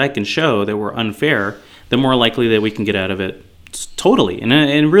things that I can show that were unfair, the more likely that we can get out of it totally.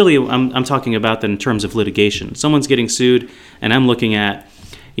 And really, I'm talking about that in terms of litigation. Someone's getting sued, and I'm looking at,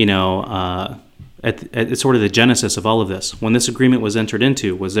 at sort of the genesis of all of this. When this agreement was entered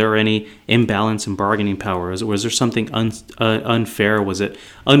into, was there any imbalance in bargaining power? Was there something unfair? Was it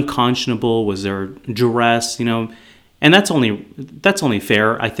unconscionable? Was there duress? And that's only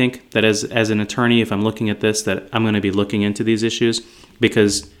fair, I think, that as an attorney, if I'm looking at this, that I'm going to be looking into these issues,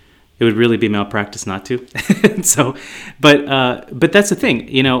 because it would really be malpractice not to. But that's the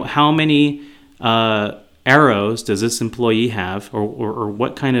thing. How many arrows does this employee have, or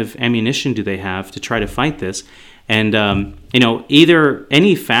what kind of ammunition do they have to try to fight this? And either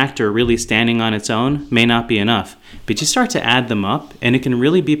any factor really standing on its own may not be enough, but you start to add them up, and it can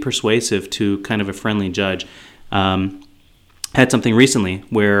really be persuasive to kind of a friendly judge. Had something recently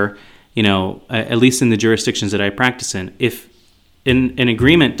where, at least in the jurisdictions that I practice in, if an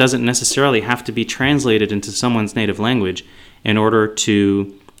agreement doesn't necessarily have to be translated into someone's native language in order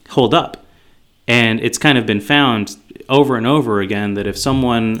to hold up. And it's kind of been found over and over again that if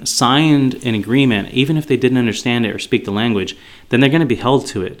someone signed an agreement, even if they didn't understand it or speak the language, then they're going to be held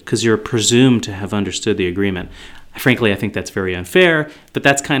to it because you're presumed to have understood the agreement. Frankly, I think that's very unfair, but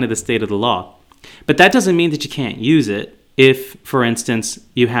that's kind of the state of the law. But that doesn't mean that you can't use it if, for instance,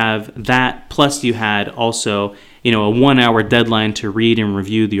 you have that, plus you had also, a 1-hour deadline to read and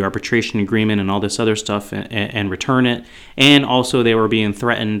review the arbitration agreement and all this other stuff and return it. And also they were being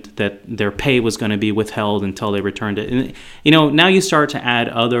threatened that their pay was going to be withheld until they returned it. And, now you start to add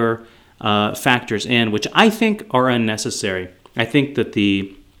other factors in, which I think are unnecessary. I think that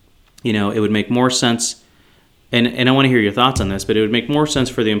it would make more sense, and I want to hear your thoughts on this, but it would make more sense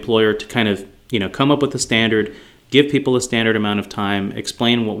for the employer to kind of, come up with a standard, give people a standard amount of time,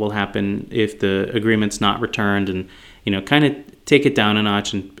 explain what will happen if the agreement's not returned, and kind of take it down a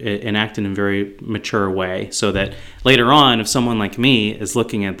notch and act in a very mature way, so that later on, if someone like me is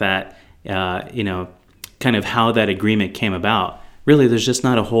looking at that, kind of how that agreement came about, really there's just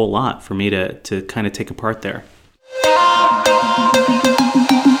not a whole lot for me to kind of take apart there.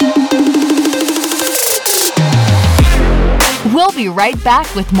 We'll be right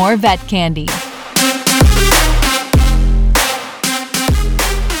back with more Vet Candy.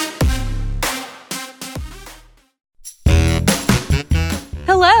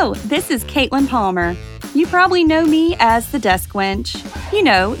 Hello, this is Caitlin Palmer. You probably know me as the Desk Wench.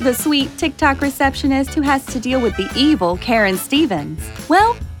 The sweet TikTok receptionist who has to deal with the evil Karen Stevens.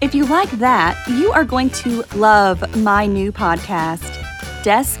 Well, if you like that, you are going to love my new podcast,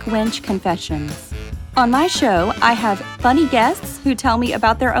 Desk Wench Confessions. On my show, I have funny guests who tell me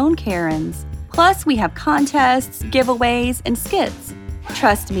about their own Karens. Plus, we have contests, giveaways, and skits.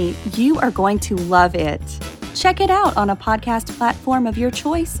 Trust me, you are going to love it. Check it out on a podcast platform of your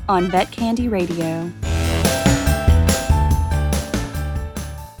choice on Vet Candy Radio.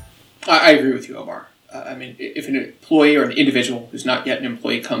 I agree with you, Omar. If an employee or an individual who's not yet an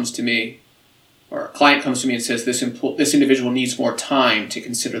employee comes to me, or a client comes to me and says this individual needs more time to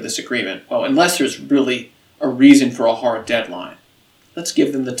consider this agreement, well, unless there's really a reason for a hard deadline, let's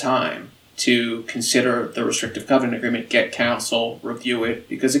give them the time to consider the restrictive covenant agreement, get counsel, review it,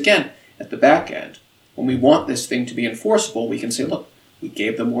 because again, at the back end, when we want this thing to be enforceable, we can say, look, we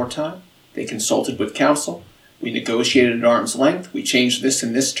gave them more time, they consulted with counsel, we negotiated at arm's length, we changed this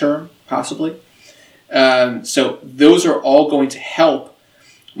in this term, possibly. So those are all going to help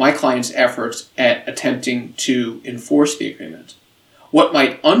my client's efforts at attempting to enforce the agreement. What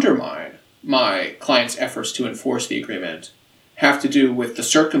might undermine my client's efforts to enforce the agreement have to do with the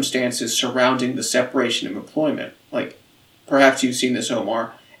circumstances surrounding the separation of employment. Like, perhaps you've seen this,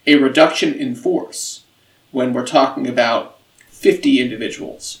 Omar, a reduction in force when we're talking about 50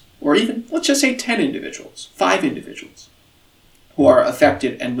 individuals, or even, let's just say 10 individuals, 5 individuals, who are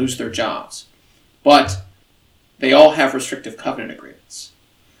affected and lose their jobs. But they all have restrictive covenant agreements.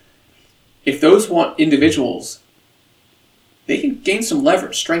 If those individuals, they can gain some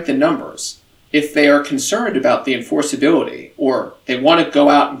leverage, strength in numbers. If they are concerned about the enforceability, or they want to go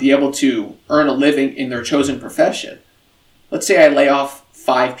out and be able to earn a living in their chosen profession, let's say I lay off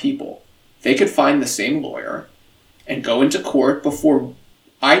 5 people. They could find the same lawyer and go into court before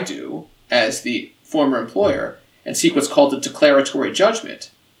I do as the former employer and seek what's called a declaratory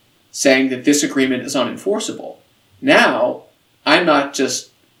judgment, saying that this agreement is unenforceable. Now, I'm not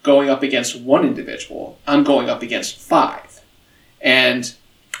just going up against one individual, I'm going up against 5. And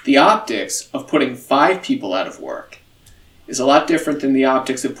the optics of putting 5 people out of work is a lot different than the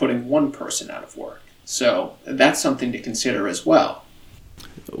optics of putting 1 person out of work. So that's something to consider as well.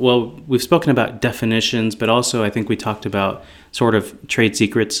 Well, we've spoken about definitions, but also I think we talked about sort of trade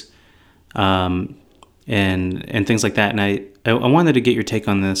secrets and things like that. And I wanted to get your take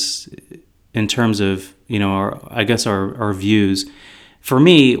on this in terms of, our views. For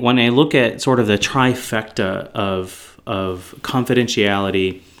me, when I look at sort of the trifecta of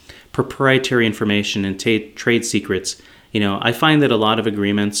confidentiality, proprietary information, and trade secrets, I find that a lot of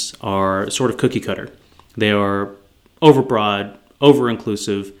agreements are sort of cookie cutter. They are overbroad,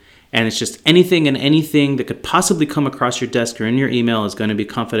 over-inclusive, and it's just anything and anything that could possibly come across your desk or in your email is going to be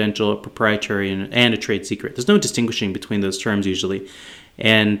confidential, proprietary, and a trade secret. There's no distinguishing between those terms usually.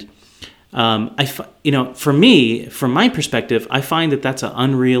 And for me, from my perspective, I find that that's an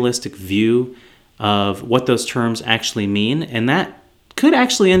unrealistic view of what those terms actually mean, and that could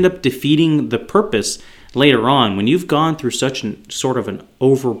actually end up defeating the purpose later on when you've gone through such sort of an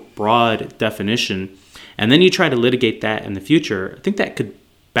overbroad definition, and then you try to litigate that in the future. I think that could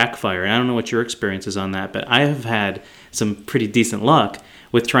backfire. And I don't know what your experience is on that, but I have had some pretty decent luck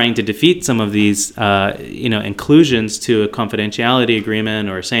with trying to defeat some of these, inclusions to a confidentiality agreement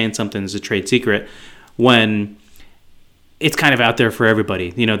or saying something is a trade secret when it's kind of out there for everybody.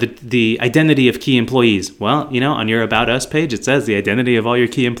 The identity of key employees. Well, on your About Us page, it says the identity of all your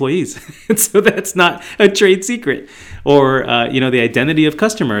key employees. So that's not a trade secret. Or, the identity of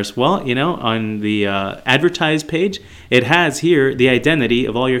customers. Well, on the advertised page, it has here the identity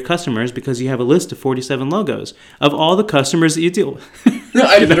of all your customers because you have a list of 47 logos of all the customers that you deal with.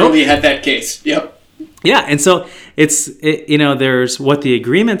 I literally had that case. Yep. Yeah, and so there's what the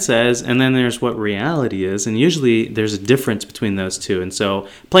agreement says, and then there's what reality is, and usually there's a difference between those two. And so,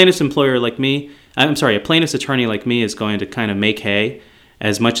 a plaintiff's attorney like me is going to kind of make hay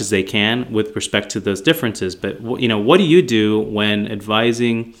as much as they can with respect to those differences. But what do you do when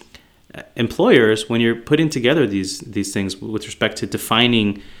advising employers when you're putting together these things with respect to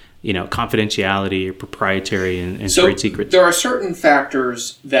defining confidentiality or proprietary and trade secrets? There are certain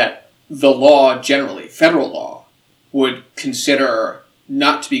factors that the law generally, federal law, would consider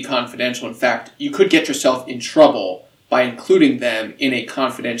not to be confidential. In fact, you could get yourself in trouble by including them in a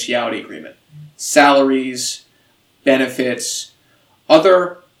confidentiality agreement. Salaries, benefits,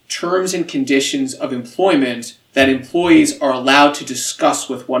 other terms and conditions of employment that employees are allowed to discuss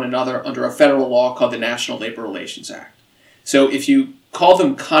with one another under a federal law called the National Labor Relations Act. So if you call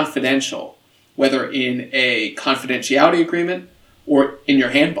them confidential, whether in a confidentiality agreement or in your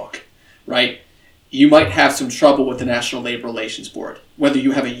handbook, right, you might have some trouble with the National Labor Relations Board. Whether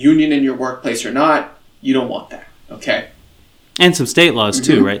you have a union in your workplace or not, you don't want that, okay? And some state laws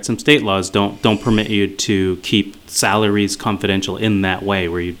too, right? Some state laws don't permit you to keep salaries confidential in that way,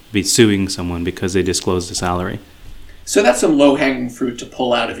 where you'd be suing someone because they disclosed the salary. So that's some low-hanging fruit to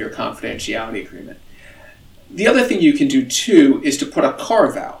pull out of your confidentiality agreement. The other thing you can do too is to put a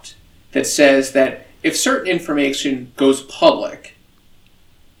carve-out that says that if certain information goes public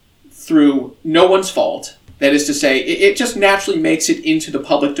through no one's fault, that is to say, it just naturally makes it into the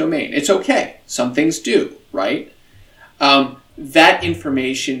public domain. It's okay. Some things do, right? That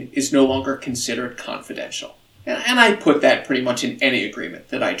information is no longer considered confidential. And I put that pretty much in any agreement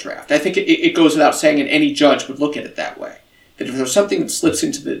that I draft. I think it goes without saying, and any judge would look at it that way. That if there's something that slips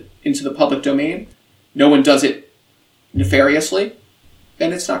into the public domain, no one does it nefariously,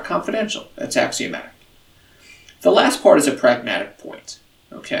 then it's not confidential. That's axiomatic. The last part is a pragmatic point.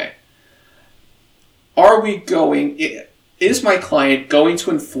 Okay. Is my client going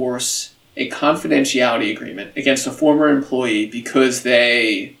to enforce a confidentiality agreement against a former employee because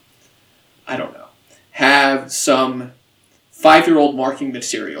they, have some 5-year-old marking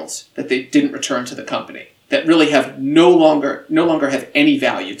materials that they didn't return to the company that really have no longer have any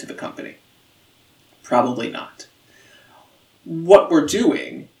value to the company? Probably not. What we're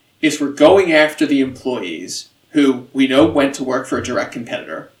doing is we're going after the employees who we know went to work for a direct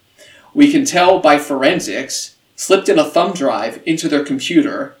competitor. We can tell by forensics slipped in a thumb drive into their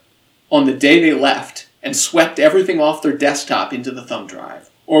computer on the day they left and swept everything off their desktop into the thumb drive.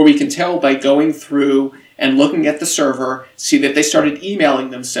 Or we can tell by going through and looking at the server, see that they started emailing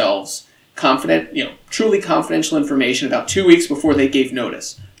themselves truly confidential information about 2 weeks before they gave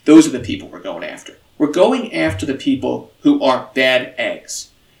notice. Those are the people we're going after. We're going after the people who are bad eggs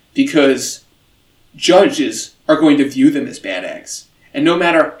because judges are going to view them as bad eggs. And no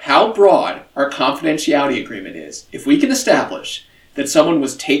matter how broad our confidentiality agreement is, if we can establish that someone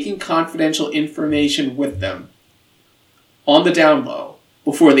was taking confidential information with them on the down low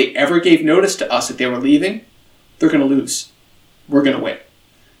before they ever gave notice to us that they were leaving, they're going to lose. we're going to win.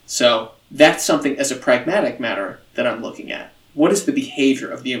 So that's something as a pragmatic matter that I'm looking at. What is the behavior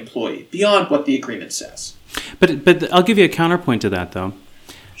of the employee beyond what the agreement says? But I'll give you a counterpoint to that, though.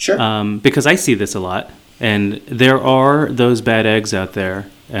 Sure. Because I see this a lot, and there are those bad eggs out there,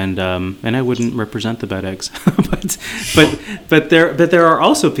 and I wouldn't represent the bad eggs, but there are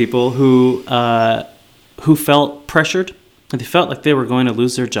also people who felt pressured, and they felt like they were going to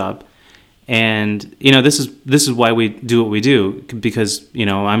lose their job. And this is why we do what we do, because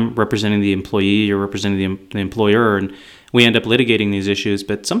I'm representing the employee, you're representing the employer, and we end up litigating these issues.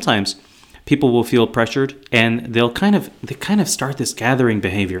 But sometimes people will feel pressured, and they kind of start this gathering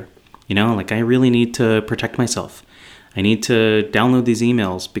behavior. Like, I really need to protect myself. I need to download these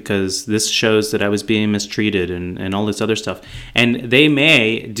emails because this shows that I was being mistreated and all this other stuff. And they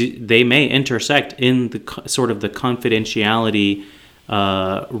may intersect in the sort of the confidentiality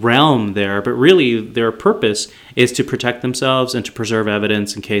realm there, but really their purpose is to protect themselves and to preserve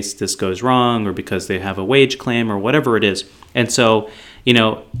evidence in case this goes wrong, or because they have a wage claim or whatever it is. And so,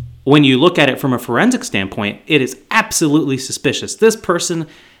 when you look at it from a forensic standpoint, it is absolutely suspicious. This person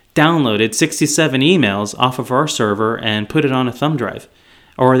downloaded 67 emails off of our server and put it on a thumb drive,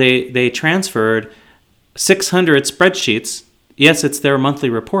 or they transferred 600 spreadsheets. Yes, it's their monthly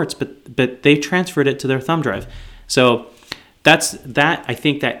reports, but they transferred it to their thumb drive. So I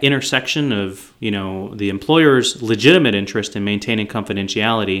think that intersection of, the employer's legitimate interest in maintaining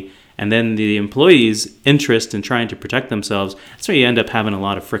confidentiality and then the employee's interest in trying to protect themselves, that's where you end up having a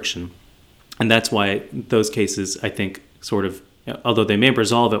lot of friction. And that's why those cases, I think, sort of, although they may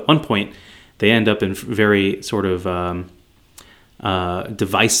resolve at one point, they end up in very sort of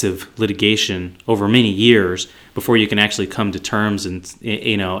divisive litigation over many years before you can actually come to terms. And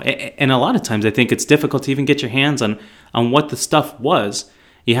a lot of times I think it's difficult to even get your hands on what the stuff was.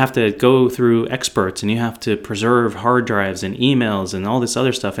 You have to go through experts, and you have to preserve hard drives and emails and all this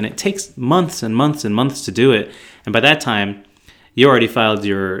other stuff, and it takes months and months and months to do it. And by that time, you already filed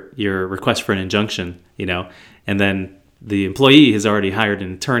your request for an injunction, and then the employee has already hired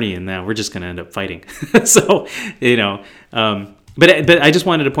an attorney, and now we're just going to end up fighting. So, but I just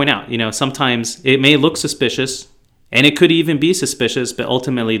wanted to point out, sometimes it may look suspicious, and it could even be suspicious, but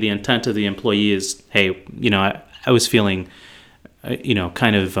ultimately the intent of the employee is, hey, I was feeling,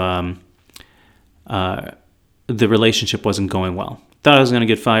 kind of the relationship wasn't going well. Thought I was going to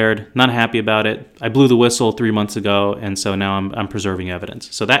get fired, not happy about it. I blew the whistle 3 months ago, and so now I'm preserving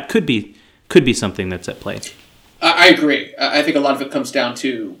evidence. So that could be something that's at play. I agree. I think a lot of it comes down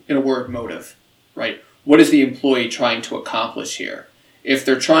to, in a word, motive, right? What is the employee trying to accomplish here? If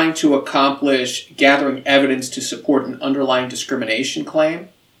they're trying to accomplish gathering evidence to support an underlying discrimination claim,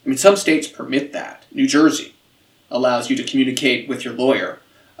 some states permit that. New Jersey allows you to communicate with your lawyer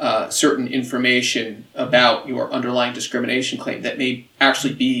certain information about your underlying discrimination claim that may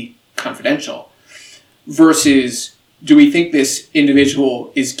actually be confidential. Versus, do we think this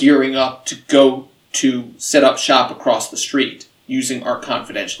individual is gearing up to go to set up shop across the street using our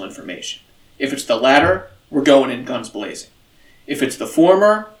confidential information? If it's the latter, we're going in guns blazing. If it's the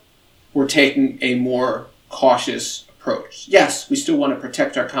former, we're taking a more cautious approach. Yes, we still want to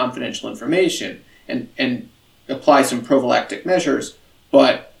protect our confidential information and apply some prophylactic measures,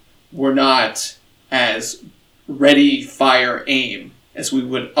 but we're not as ready, fire, aim as we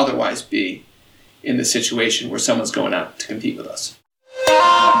would otherwise be in the situation where someone's going out to compete with us.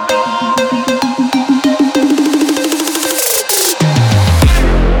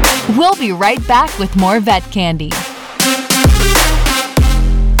 We'll be right back with more Vet Candy.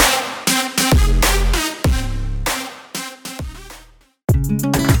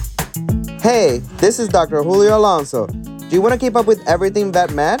 Hey, this is Dr. Julio Alonso. Do you want to keep up with everything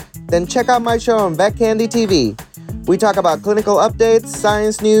Vet Med? Then check out my show on Vet Candy TV. We talk about clinical updates,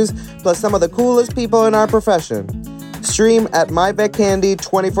 science news, plus some of the coolest people in our profession. Stream at My Vet Candy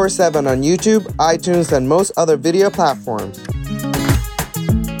 24/7 on YouTube, iTunes, and most other video platforms.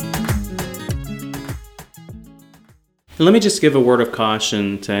 Let me just give a word of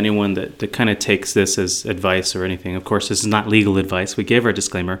caution to anyone that kind of takes this as advice or anything. Of course, this is not legal advice. We gave our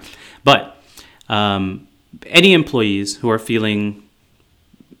disclaimer. But any employees who are feeling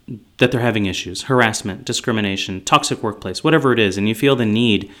that they're having issues, harassment, discrimination, toxic workplace, whatever it is, and you feel the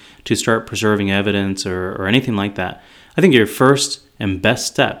need to start preserving evidence or anything like that, I think your first and best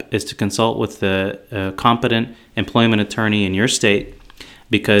step is to consult with the competent employment attorney in your state,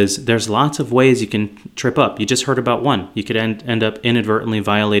 because there's lots of ways you can trip up. You just heard about one. You could end up inadvertently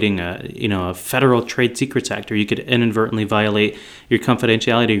violating a Federal Trade Secrets Act, or you could inadvertently violate your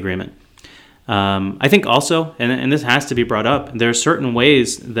confidentiality agreement. I think also, and this has to be brought up, there are certain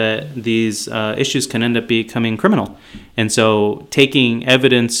ways that these issues can end up becoming criminal. And so taking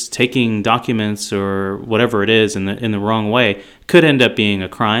evidence, taking documents or whatever it is in the wrong way could end up being a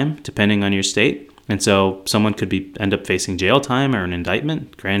crime, depending on your state. And so someone could end up facing jail time or an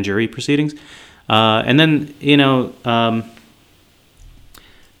indictment, grand jury proceedings. And then,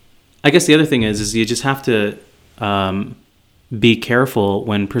 I guess the other thing is you just have to be careful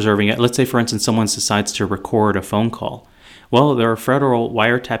when preserving it. Let's say, for instance, someone decides to record a phone call. Well, there are federal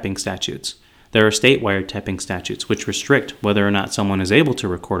wiretapping statutes. There are state wiretapping statutes which restrict whether or not someone is able to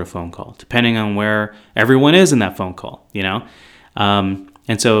record a phone call, depending on where everyone is in that phone call,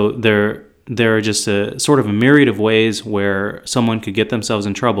 And so there are just a sort of a myriad of ways where someone could get themselves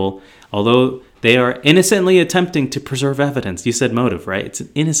in trouble, although they are innocently attempting to preserve evidence. You said motive, right? It's an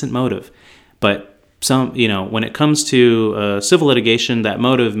innocent motive. But when it comes to civil litigation, that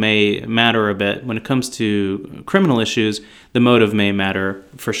motive may matter a bit. When it comes to criminal issues, the motive may matter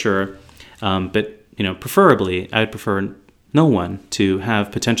for sure. But preferably, I would prefer no one to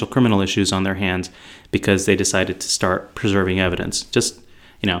have potential criminal issues on their hands because they decided to start preserving evidence. Just,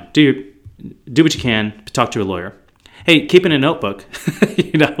 do what you can, talk to a lawyer. Hey, keeping a notebook,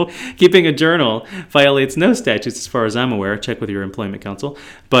 keeping a journal violates no statutes as far as I'm aware. Check with your employment counsel.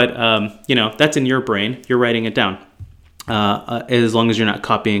 But, that's in your brain. You're writing it down as long as you're not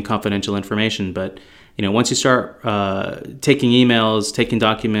copying confidential information. But, once you start taking emails, taking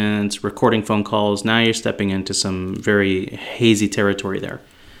documents, recording phone calls, now you're stepping into some very hazy territory there.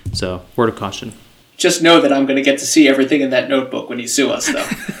 So, word of caution. Just know that I'm going to get to see everything in that notebook when you sue us, though.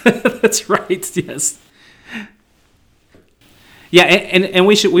 That's right, yes. Yeah, and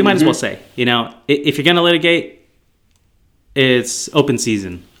we might as well say, if you're going to litigate, it's open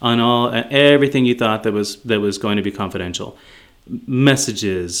season on everything you thought that was going to be confidential.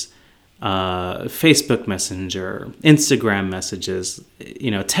 Messages, Facebook Messenger, Instagram messages,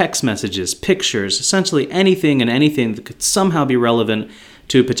 text messages, pictures, essentially anything that could somehow be relevant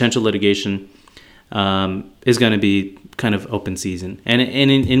to potential litigation is going to be kind of open season. And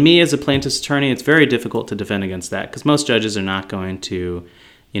in me as a plaintiff's attorney, it's very difficult to defend against that because most judges are not going to,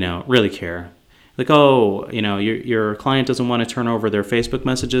 really care. Like, your client doesn't want to turn over their Facebook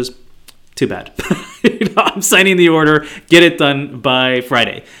messages. Too bad. I'm signing the order. Get it done by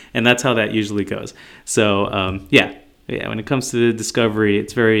Friday. And that's how that usually goes. So, when it comes to discovery,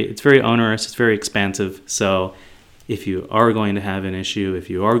 it's very onerous. It's very expansive. So if you are going to have an issue, if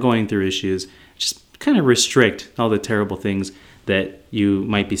you are going through issues, just kind of restrict all the terrible things that you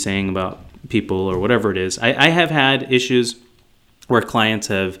might be saying about people or whatever it is. I have had issues where clients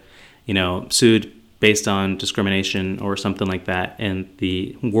have, sued based on discrimination or something like that, and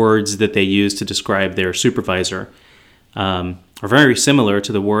the words that they use to describe their supervisor are very similar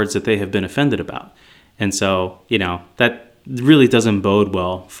to the words that they have been offended about. And so, that really doesn't bode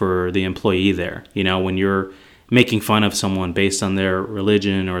well for the employee there. When you're making fun of someone based on their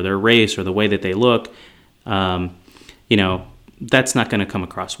religion or their race or the way that they look, that's not going to come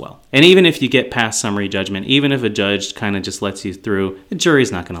across well. And even if you get past summary judgment, even if a judge kind of just lets you through, the jury's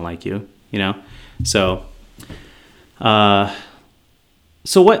not going to like you, So,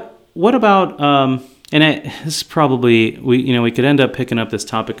 what about, this is probably, we could end up picking up this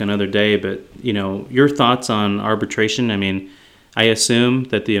topic another day, but, your thoughts on arbitration. I mean, I assume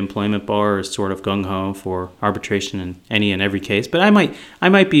that the employment bar is sort of gung-ho for arbitration in any and every case, but I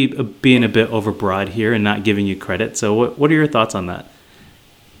might be being a bit overbroad here and not giving you credit. So what are your thoughts on that?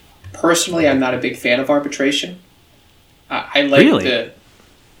 Personally, I'm not a big fan of arbitration. I like really?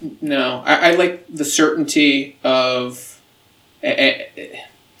 I like the certainty of it's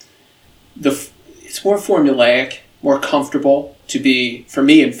more formulaic, more comfortable to be, for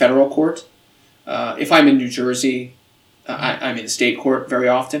me, in federal court. If I'm in New Jersey, I'm in state court very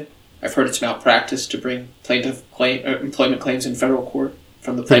often. I've heard it's malpractice to bring employment claims in federal court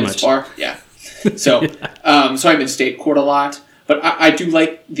from the plaintiff's bar. Yeah. So, so I'm in state court a lot. But I do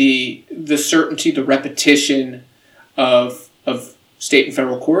like the certainty, the repetition of state and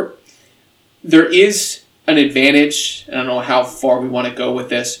federal court. There is an advantage, and I don't know how far we want to go with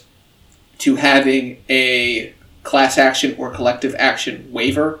this, to having a class action or collective action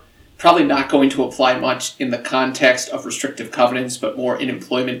waiver. Probably not going to apply much in the context of restrictive covenants, but more in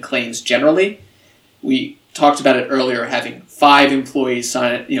employment claims generally. We talked about it earlier, having 5 employees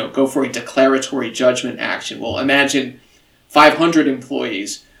sign it, go for a declaratory judgment action. Well, imagine 500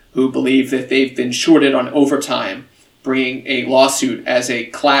 employees who believe that they've been shorted on overtime, bringing a lawsuit as a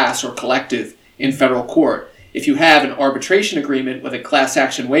class or collective in federal court. If you have an arbitration agreement with a class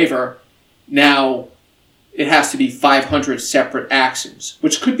action waiver, now it has to be 500 separate actions,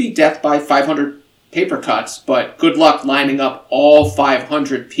 which could be death by 500 paper cuts, but good luck lining up all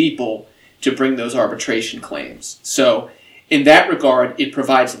 500 people to bring those arbitration claims. So in that regard, it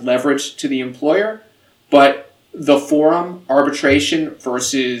provides leverage to the employer, but the forum, arbitration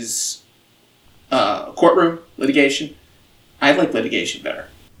versus courtroom litigation, I like litigation better.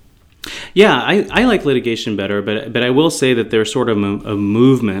 Yeah, I like litigation better, but I will say that there's sort of a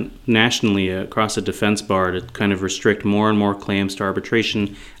movement nationally across the defense bar to kind of restrict more and more claims to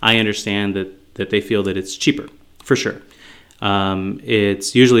arbitration. I understand that they feel that it's cheaper, for sure.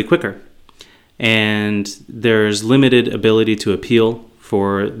 It's usually quicker, and there's limited ability to appeal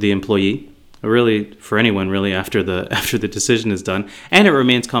for the employee, really for anyone really after the decision is done, and it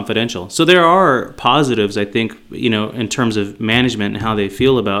remains confidential. So there are positives, I think, in terms of management and how they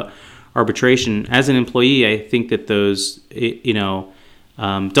feel about arbitration. As an employee, I think that those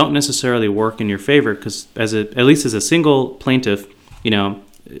don't necessarily work in your favor, because at least as a single plaintiff,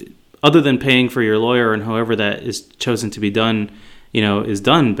 other than paying for your lawyer and however that is chosen to be done, is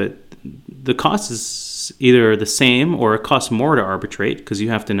done, but the cost is either the same or it costs more to arbitrate because you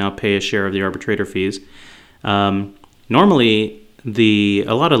have to now pay a share of the arbitrator fees. Normally, a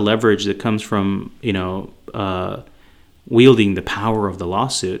lot of leverage that comes from wielding the power of the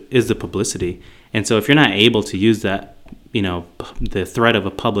lawsuit is the publicity, and so if you're not able to use that, the threat of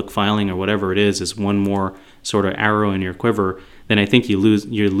a public filing or whatever it is as one more sort of arrow in your quiver, then I think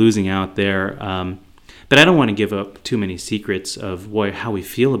you're losing out there. But I don't want to give up too many secrets of how we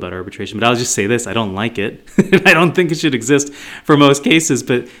feel about arbitration. But I'll just say this: I don't like it. I don't think it should exist for most cases.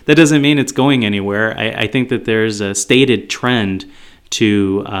 But that doesn't mean it's going anywhere. I think that there's a stated trend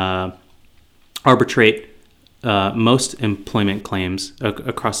to arbitrate most employment claims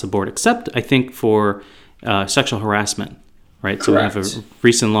across the board, except I think for sexual harassment. Right. Correct. So we have a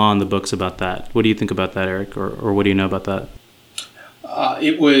recent law in the books about that. What do you think about that, Eric, or what do you know about that?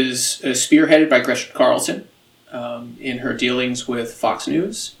 It was spearheaded by Gretchen Carlson in her dealings with Fox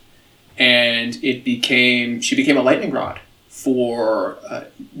News, and she became a lightning rod for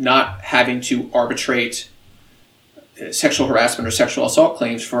not having to arbitrate sexual harassment or sexual assault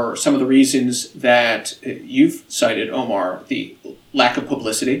claims for some of the reasons that you've cited, Omar, the lack of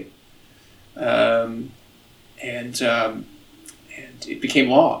publicity, and it became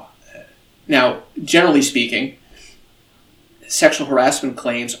law. Now, generally speaking, sexual harassment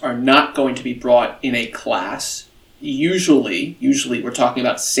claims are not going to be brought in a class. Usually we're talking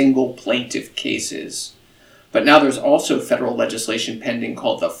about single plaintiff cases. But now there's also federal legislation pending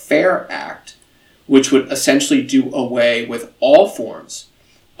called the FAIR Act, which would essentially do away with all forms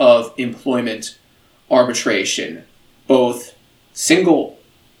of employment arbitration, both single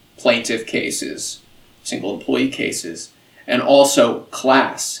plaintiff cases, single employee cases, and also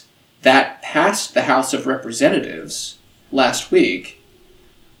class. That passed the House of Representatives last week.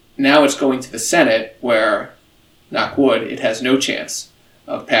 Now it's going to the Senate, where, knock wood, it has no chance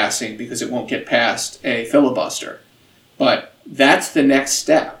of passing because it won't get past a filibuster. But that's the next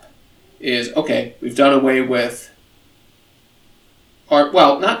step, is, okay, we've done away with,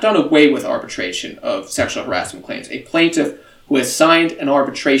 not done away with arbitration of sexual harassment claims. A plaintiff who has signed an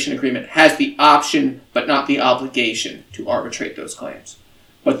arbitration agreement has the option, but not the obligation, to arbitrate those claims.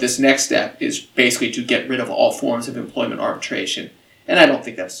 But this next step is basically to get rid of all forms of employment arbitration. And I don't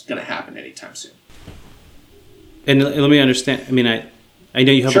think that's going to happen anytime soon. And let me understand. I mean, I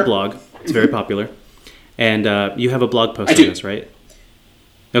know you have a blog. It's very popular. And you have a blog post on this, right?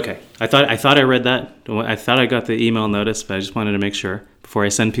 Okay. I thought I read that. I thought I got the email notice, but I just wanted to make sure before I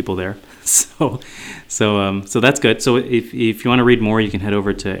send people there. So that's good. So if you want to read more, you can head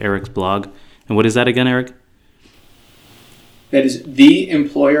over to Eric's blog. And what is that again, Eric? That is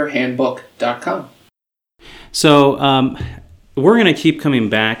theemployerhandbook.com. So we're going to keep coming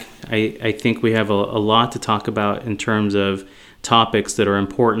back. I think we have a lot to talk about in terms of topics that are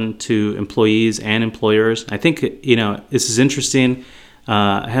important to employees and employers. I think, this is interesting.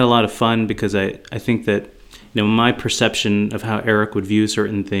 I had a lot of fun because I think that, my perception of how Eric would view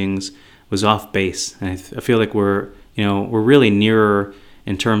certain things was off base. And I feel like we're really nearer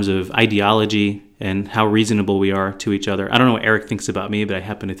in terms of ideology and how reasonable we are to each other. I don't know what Eric thinks about me, but I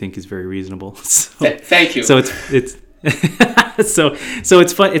happen to think he's very reasonable. So, thank you. So it's so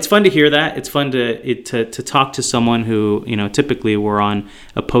it's fun. It's fun to hear that. It's fun to talk to someone who, typically we're on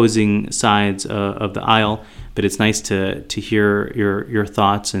opposing sides of the aisle, but it's nice to hear your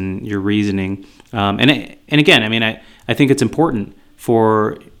thoughts and your reasoning. And again, I mean, I think it's important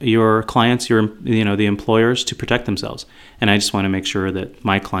for your clients, the employers, to protect themselves. And I just want to make sure that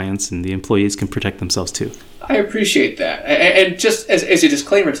my clients and the employees can protect themselves too. I appreciate that. And just as a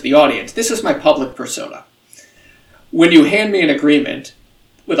disclaimer to the audience, this is my public persona. when you hand me an agreement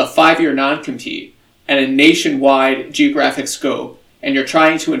with a 5-year non-compete and a nationwide geographic scope, and you're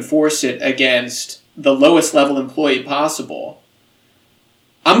trying to enforce it against the lowest level employee possible,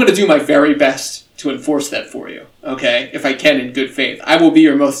 I'm going to do my very best to enforce that for you, okay? If I can in good faith. I will be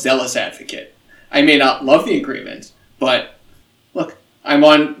your most zealous advocate. I may not love the agreement, but look, I'm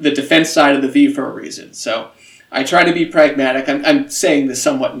on the defense side of the V for a reason. So I try to be pragmatic. I'm saying this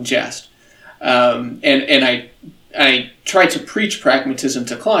somewhat in jest. And I try to preach pragmatism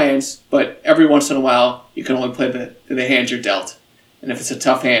to clients, but every once in a while, you can only play the hand you're dealt. And if it's a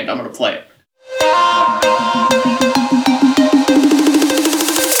tough hand, I'm going to play it.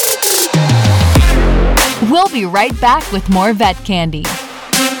 We'll be right back with more Vet Candy.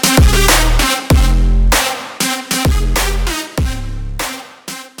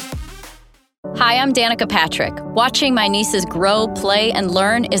 Hi, I'm Danica Patrick. Watching my nieces grow, play, and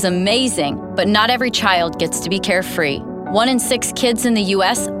learn is amazing, but not every child gets to be carefree. 1 in 6 kids in the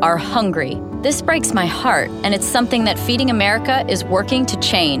U.S. are hungry. This breaks my heart, and it's something that Feeding America is working to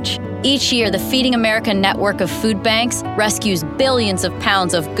change. Each year, the Feeding America network of food banks rescues billions of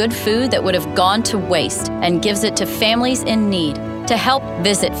pounds of good food that would have gone to waste and gives it to families in need. To help,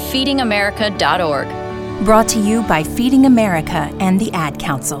 visit feedingamerica.org. Brought to you by Feeding America and the Ad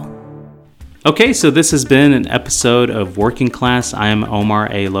Council. Okay, so this has been an episode of Working Class. I'm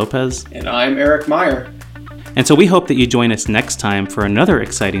Omar A. Lopez. And I'm Eric Meyer. And so we hope that you join us next time for another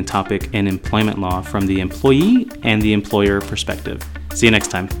exciting topic in employment law from the employee and the employer perspective. See you next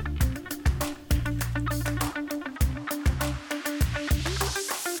time.